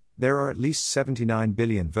 2018, there are at least 79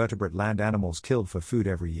 billion vertebrate land animals killed for food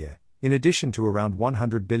every year, in addition to around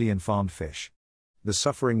 100 billion farmed fish. The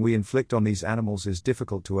suffering we inflict on these animals is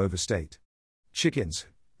difficult to overstate. Chickens,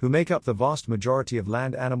 who make up the vast majority of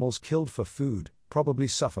land animals killed for food, probably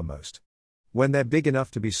suffer most. When they're big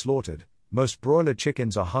enough to be slaughtered, most broiler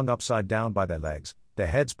chickens are hung upside down by their legs, their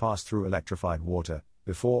heads pass through electrified water,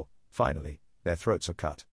 before, finally, their throats are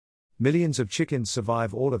cut. Millions of chickens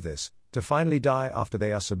survive all of this, to finally die after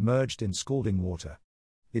they are submerged in scalding water.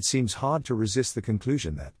 It seems hard to resist the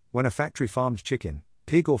conclusion that, when a factory-farmed chicken,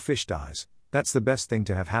 pig or fish dies, that's the best thing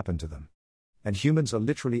to have happened to them. And humans are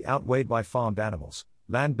literally outweighed by farmed animals.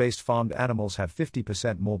 Land-based farmed animals have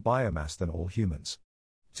 50% more biomass than all humans.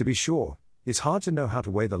 To be sure, it's hard to know how to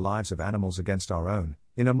weigh the lives of animals against our own,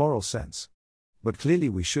 in a moral sense. But clearly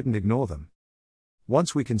we shouldn't ignore them.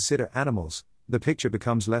 Once we consider animals, the picture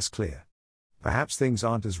becomes less clear. Perhaps things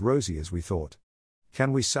aren't as rosy as we thought.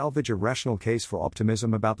 Can we salvage a rational case for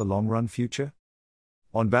optimism about the long-run future?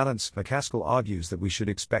 On balance, McCaskill argues that we should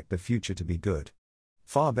expect the future to be good.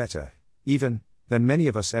 Far better, even, than many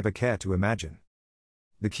of us ever care to imagine.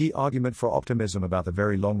 The key argument for optimism about the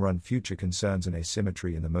very long-run future concerns an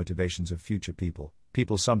asymmetry in the motivations of future people.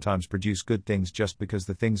 People sometimes produce good things just because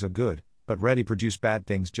the things are good, but rarely produce bad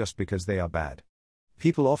things just because they are bad.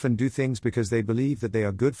 People often do things because they believe that they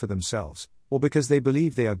are good for themselves, or because they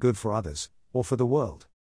believe they are good for others, or for the world.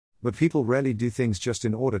 But people rarely do things just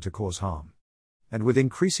in order to cause harm. And with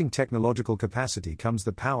increasing technological capacity comes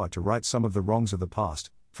the power to right some of the wrongs of the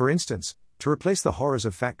past, for instance, to replace the horrors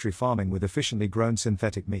of factory farming with efficiently grown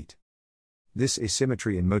synthetic meat. This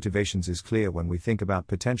asymmetry in motivations is clear when we think about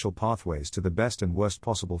potential pathways to the best and worst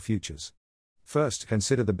possible futures. First,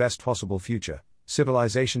 consider the best possible future.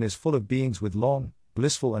 Civilization is full of beings with long,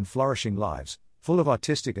 blissful and flourishing lives, full of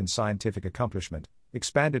artistic and scientific accomplishment,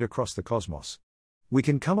 expanded across the cosmos. We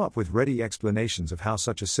can come up with ready explanations of how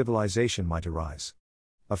such a civilization might arise.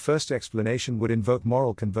 A first explanation would invoke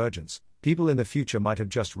moral convergence. People in the future might have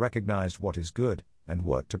just recognized what is good, and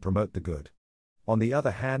worked to promote the good. On the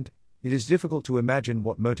other hand, it is difficult to imagine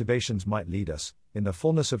what motivations might lead us, in the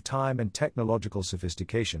fullness of time and technological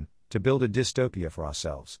sophistication, to build a dystopia for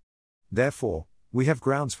ourselves. Therefore, we have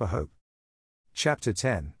grounds for hope. Chapter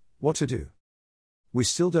 10. What to do? We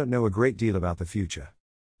still don't know a great deal about the future.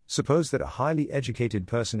 Suppose that a highly educated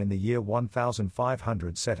person in the year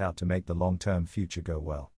 1500 set out to make the long-term future go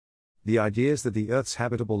well. The ideas that the Earth's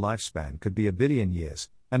habitable lifespan could be 1 billion years,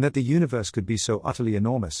 and that the universe could be so utterly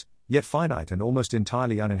enormous, yet finite and almost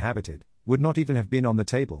entirely uninhabited, would not even have been on the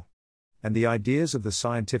table. And the ideas of the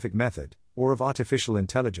scientific method, or of artificial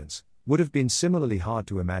intelligence, would have been similarly hard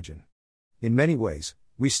to imagine. In many ways,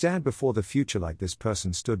 we stand before the future like this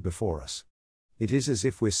person stood before us. It is as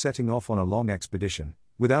if we're setting off on a long expedition,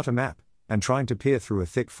 without a map, and trying to peer through a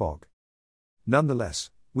thick fog.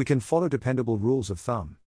 Nonetheless, we can follow dependable rules of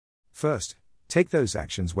thumb. First, take those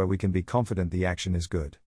actions where we can be confident the action is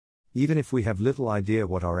good. Even if we have little idea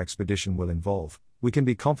what our expedition will involve, we can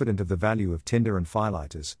be confident of the value of tinder and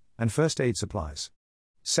firelighters, and first aid supplies.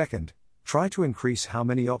 Second, try to increase how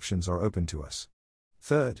many options are open to us.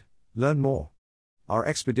 Third, learn more. Our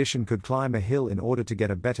expedition could climb a hill in order to get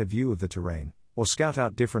a better view of the terrain, or scout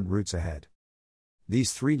out different routes ahead.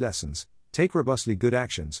 These 3 lessons, take robustly good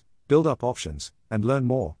actions, build up options, and learn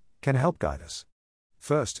more, can help guide us.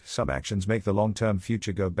 First, some actions make the long-term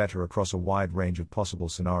future go better across a wide range of possible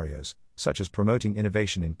scenarios, such as promoting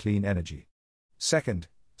innovation in clean energy. Second,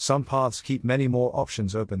 some paths keep many more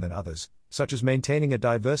options open than others, such as maintaining a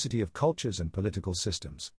diversity of cultures and political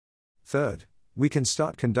systems. Third, we can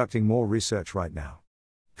start conducting more research right now.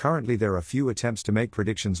 Currently there are few attempts to make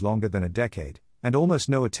predictions longer than a decade, and almost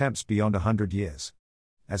no attempts beyond 100 years.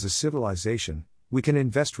 As a civilization, we can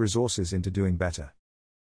invest resources into doing better.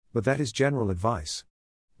 But that is general advice.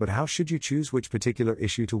 But how should you choose which particular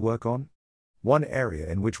issue to work on? One area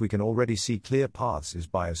in which we can already see clear paths is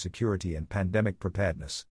biosecurity and pandemic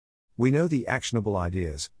preparedness. We know the actionable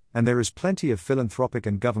ideas, and there is plenty of philanthropic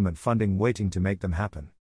and government funding waiting to make them happen.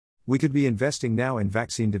 We could be investing now in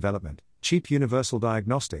vaccine development, cheap universal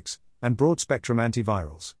diagnostics, and broad-spectrum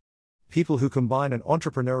antivirals. People who combine an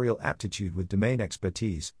entrepreneurial aptitude with domain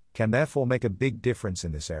expertise can therefore make a big difference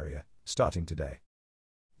in this area, starting today.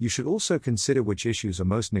 You should also consider which issues are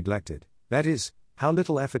most neglected, that is, how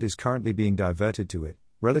little effort is currently being diverted to it,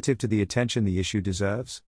 relative to the attention the issue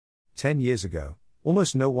deserves. 10 years ago,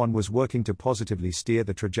 almost no one was working to positively steer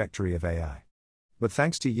the trajectory of AI. But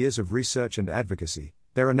thanks to years of research and advocacy,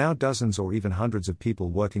 there are now dozens or even hundreds of people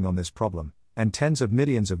working on this problem, and tens of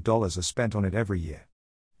millions of dollars are spent on it every year.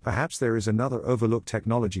 Perhaps there is another overlooked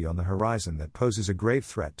technology on the horizon that poses a grave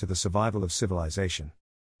threat to the survival of civilization.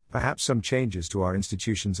 Perhaps some changes to our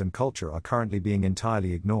institutions and culture are currently being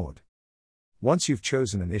entirely ignored. Once you've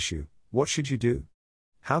chosen an issue, what should you do?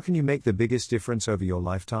 How can you make the biggest difference over your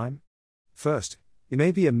lifetime? First, it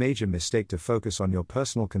may be a major mistake to focus on your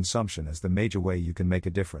personal consumption as the major way you can make a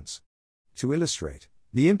difference. To illustrate,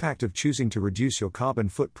 the impact of choosing to reduce your carbon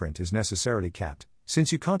footprint is necessarily capped,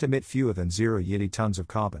 since you can't emit fewer than 0 yearly tons of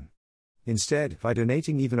carbon. Instead, by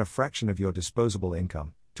donating even a fraction of your disposable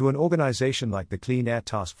income to an organization like the Clean Air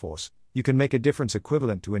Task Force, you can make a difference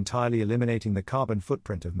equivalent to entirely eliminating the carbon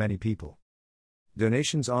footprint of many people.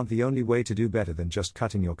 Donations aren't the only way to do better than just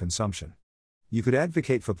cutting your consumption. You could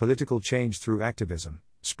advocate for political change through activism,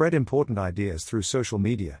 spread important ideas through social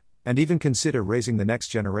media, and even consider raising the next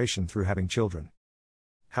generation through having children.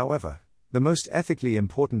 However, the most ethically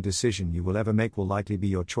important decision you will ever make will likely be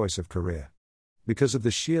your choice of career. Because of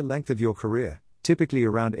the sheer length of your career, typically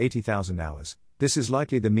around 80,000 hours, this is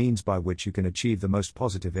likely the means by which you can achieve the most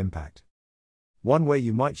positive impact. One way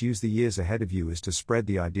you might use the years ahead of you is to spread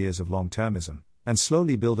the ideas of long-termism, and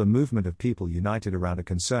slowly build a movement of people united around a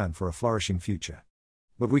concern for a flourishing future.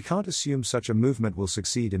 But we can't assume such a movement will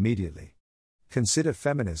succeed immediately. Consider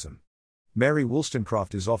feminism. Mary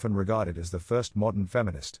Wollstonecraft is often regarded as the first modern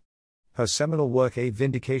feminist. Her seminal work A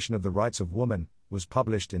Vindication of the Rights of Woman was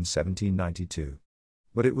published in 1792.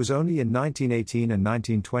 But it was only in 1918 and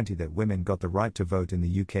 1920 that women got the right to vote in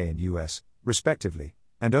the UK and US, respectively,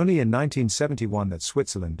 and only in 1971 that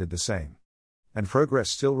Switzerland did the same. And progress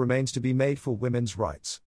still remains to be made for women's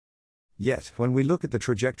rights. Yet, when we look at the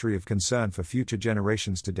trajectory of concern for future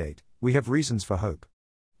generations to date, we have reasons for hope.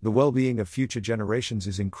 The well-being of future generations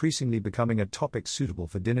is increasingly becoming a topic suitable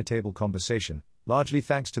for dinner-table conversation, largely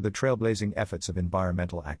thanks to the trailblazing efforts of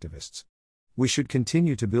environmental activists. We should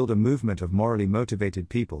continue to build a movement of morally motivated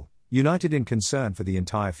people, united in concern for the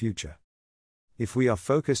entire future. If we are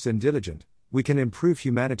focused and diligent, we can improve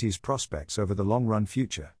humanity's prospects over the long-run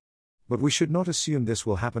future. But we should not assume this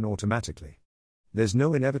will happen automatically. There's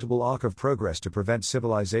no inevitable arc of progress to prevent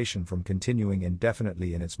civilization from continuing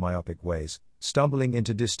indefinitely in its myopic ways, stumbling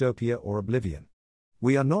into dystopia or oblivion.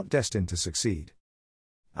 We are not destined to succeed.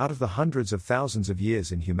 Out of the hundreds of thousands of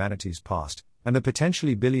years in humanity's past, and the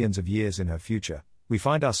potentially billions of years in her future, we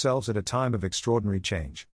find ourselves at a time of extraordinary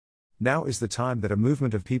change. Now is the time that a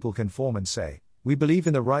movement of people can form and say, we believe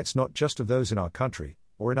in the rights not just of those in our country,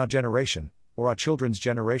 or in our generation, or our children's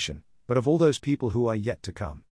generation, but of all those people who are yet to come.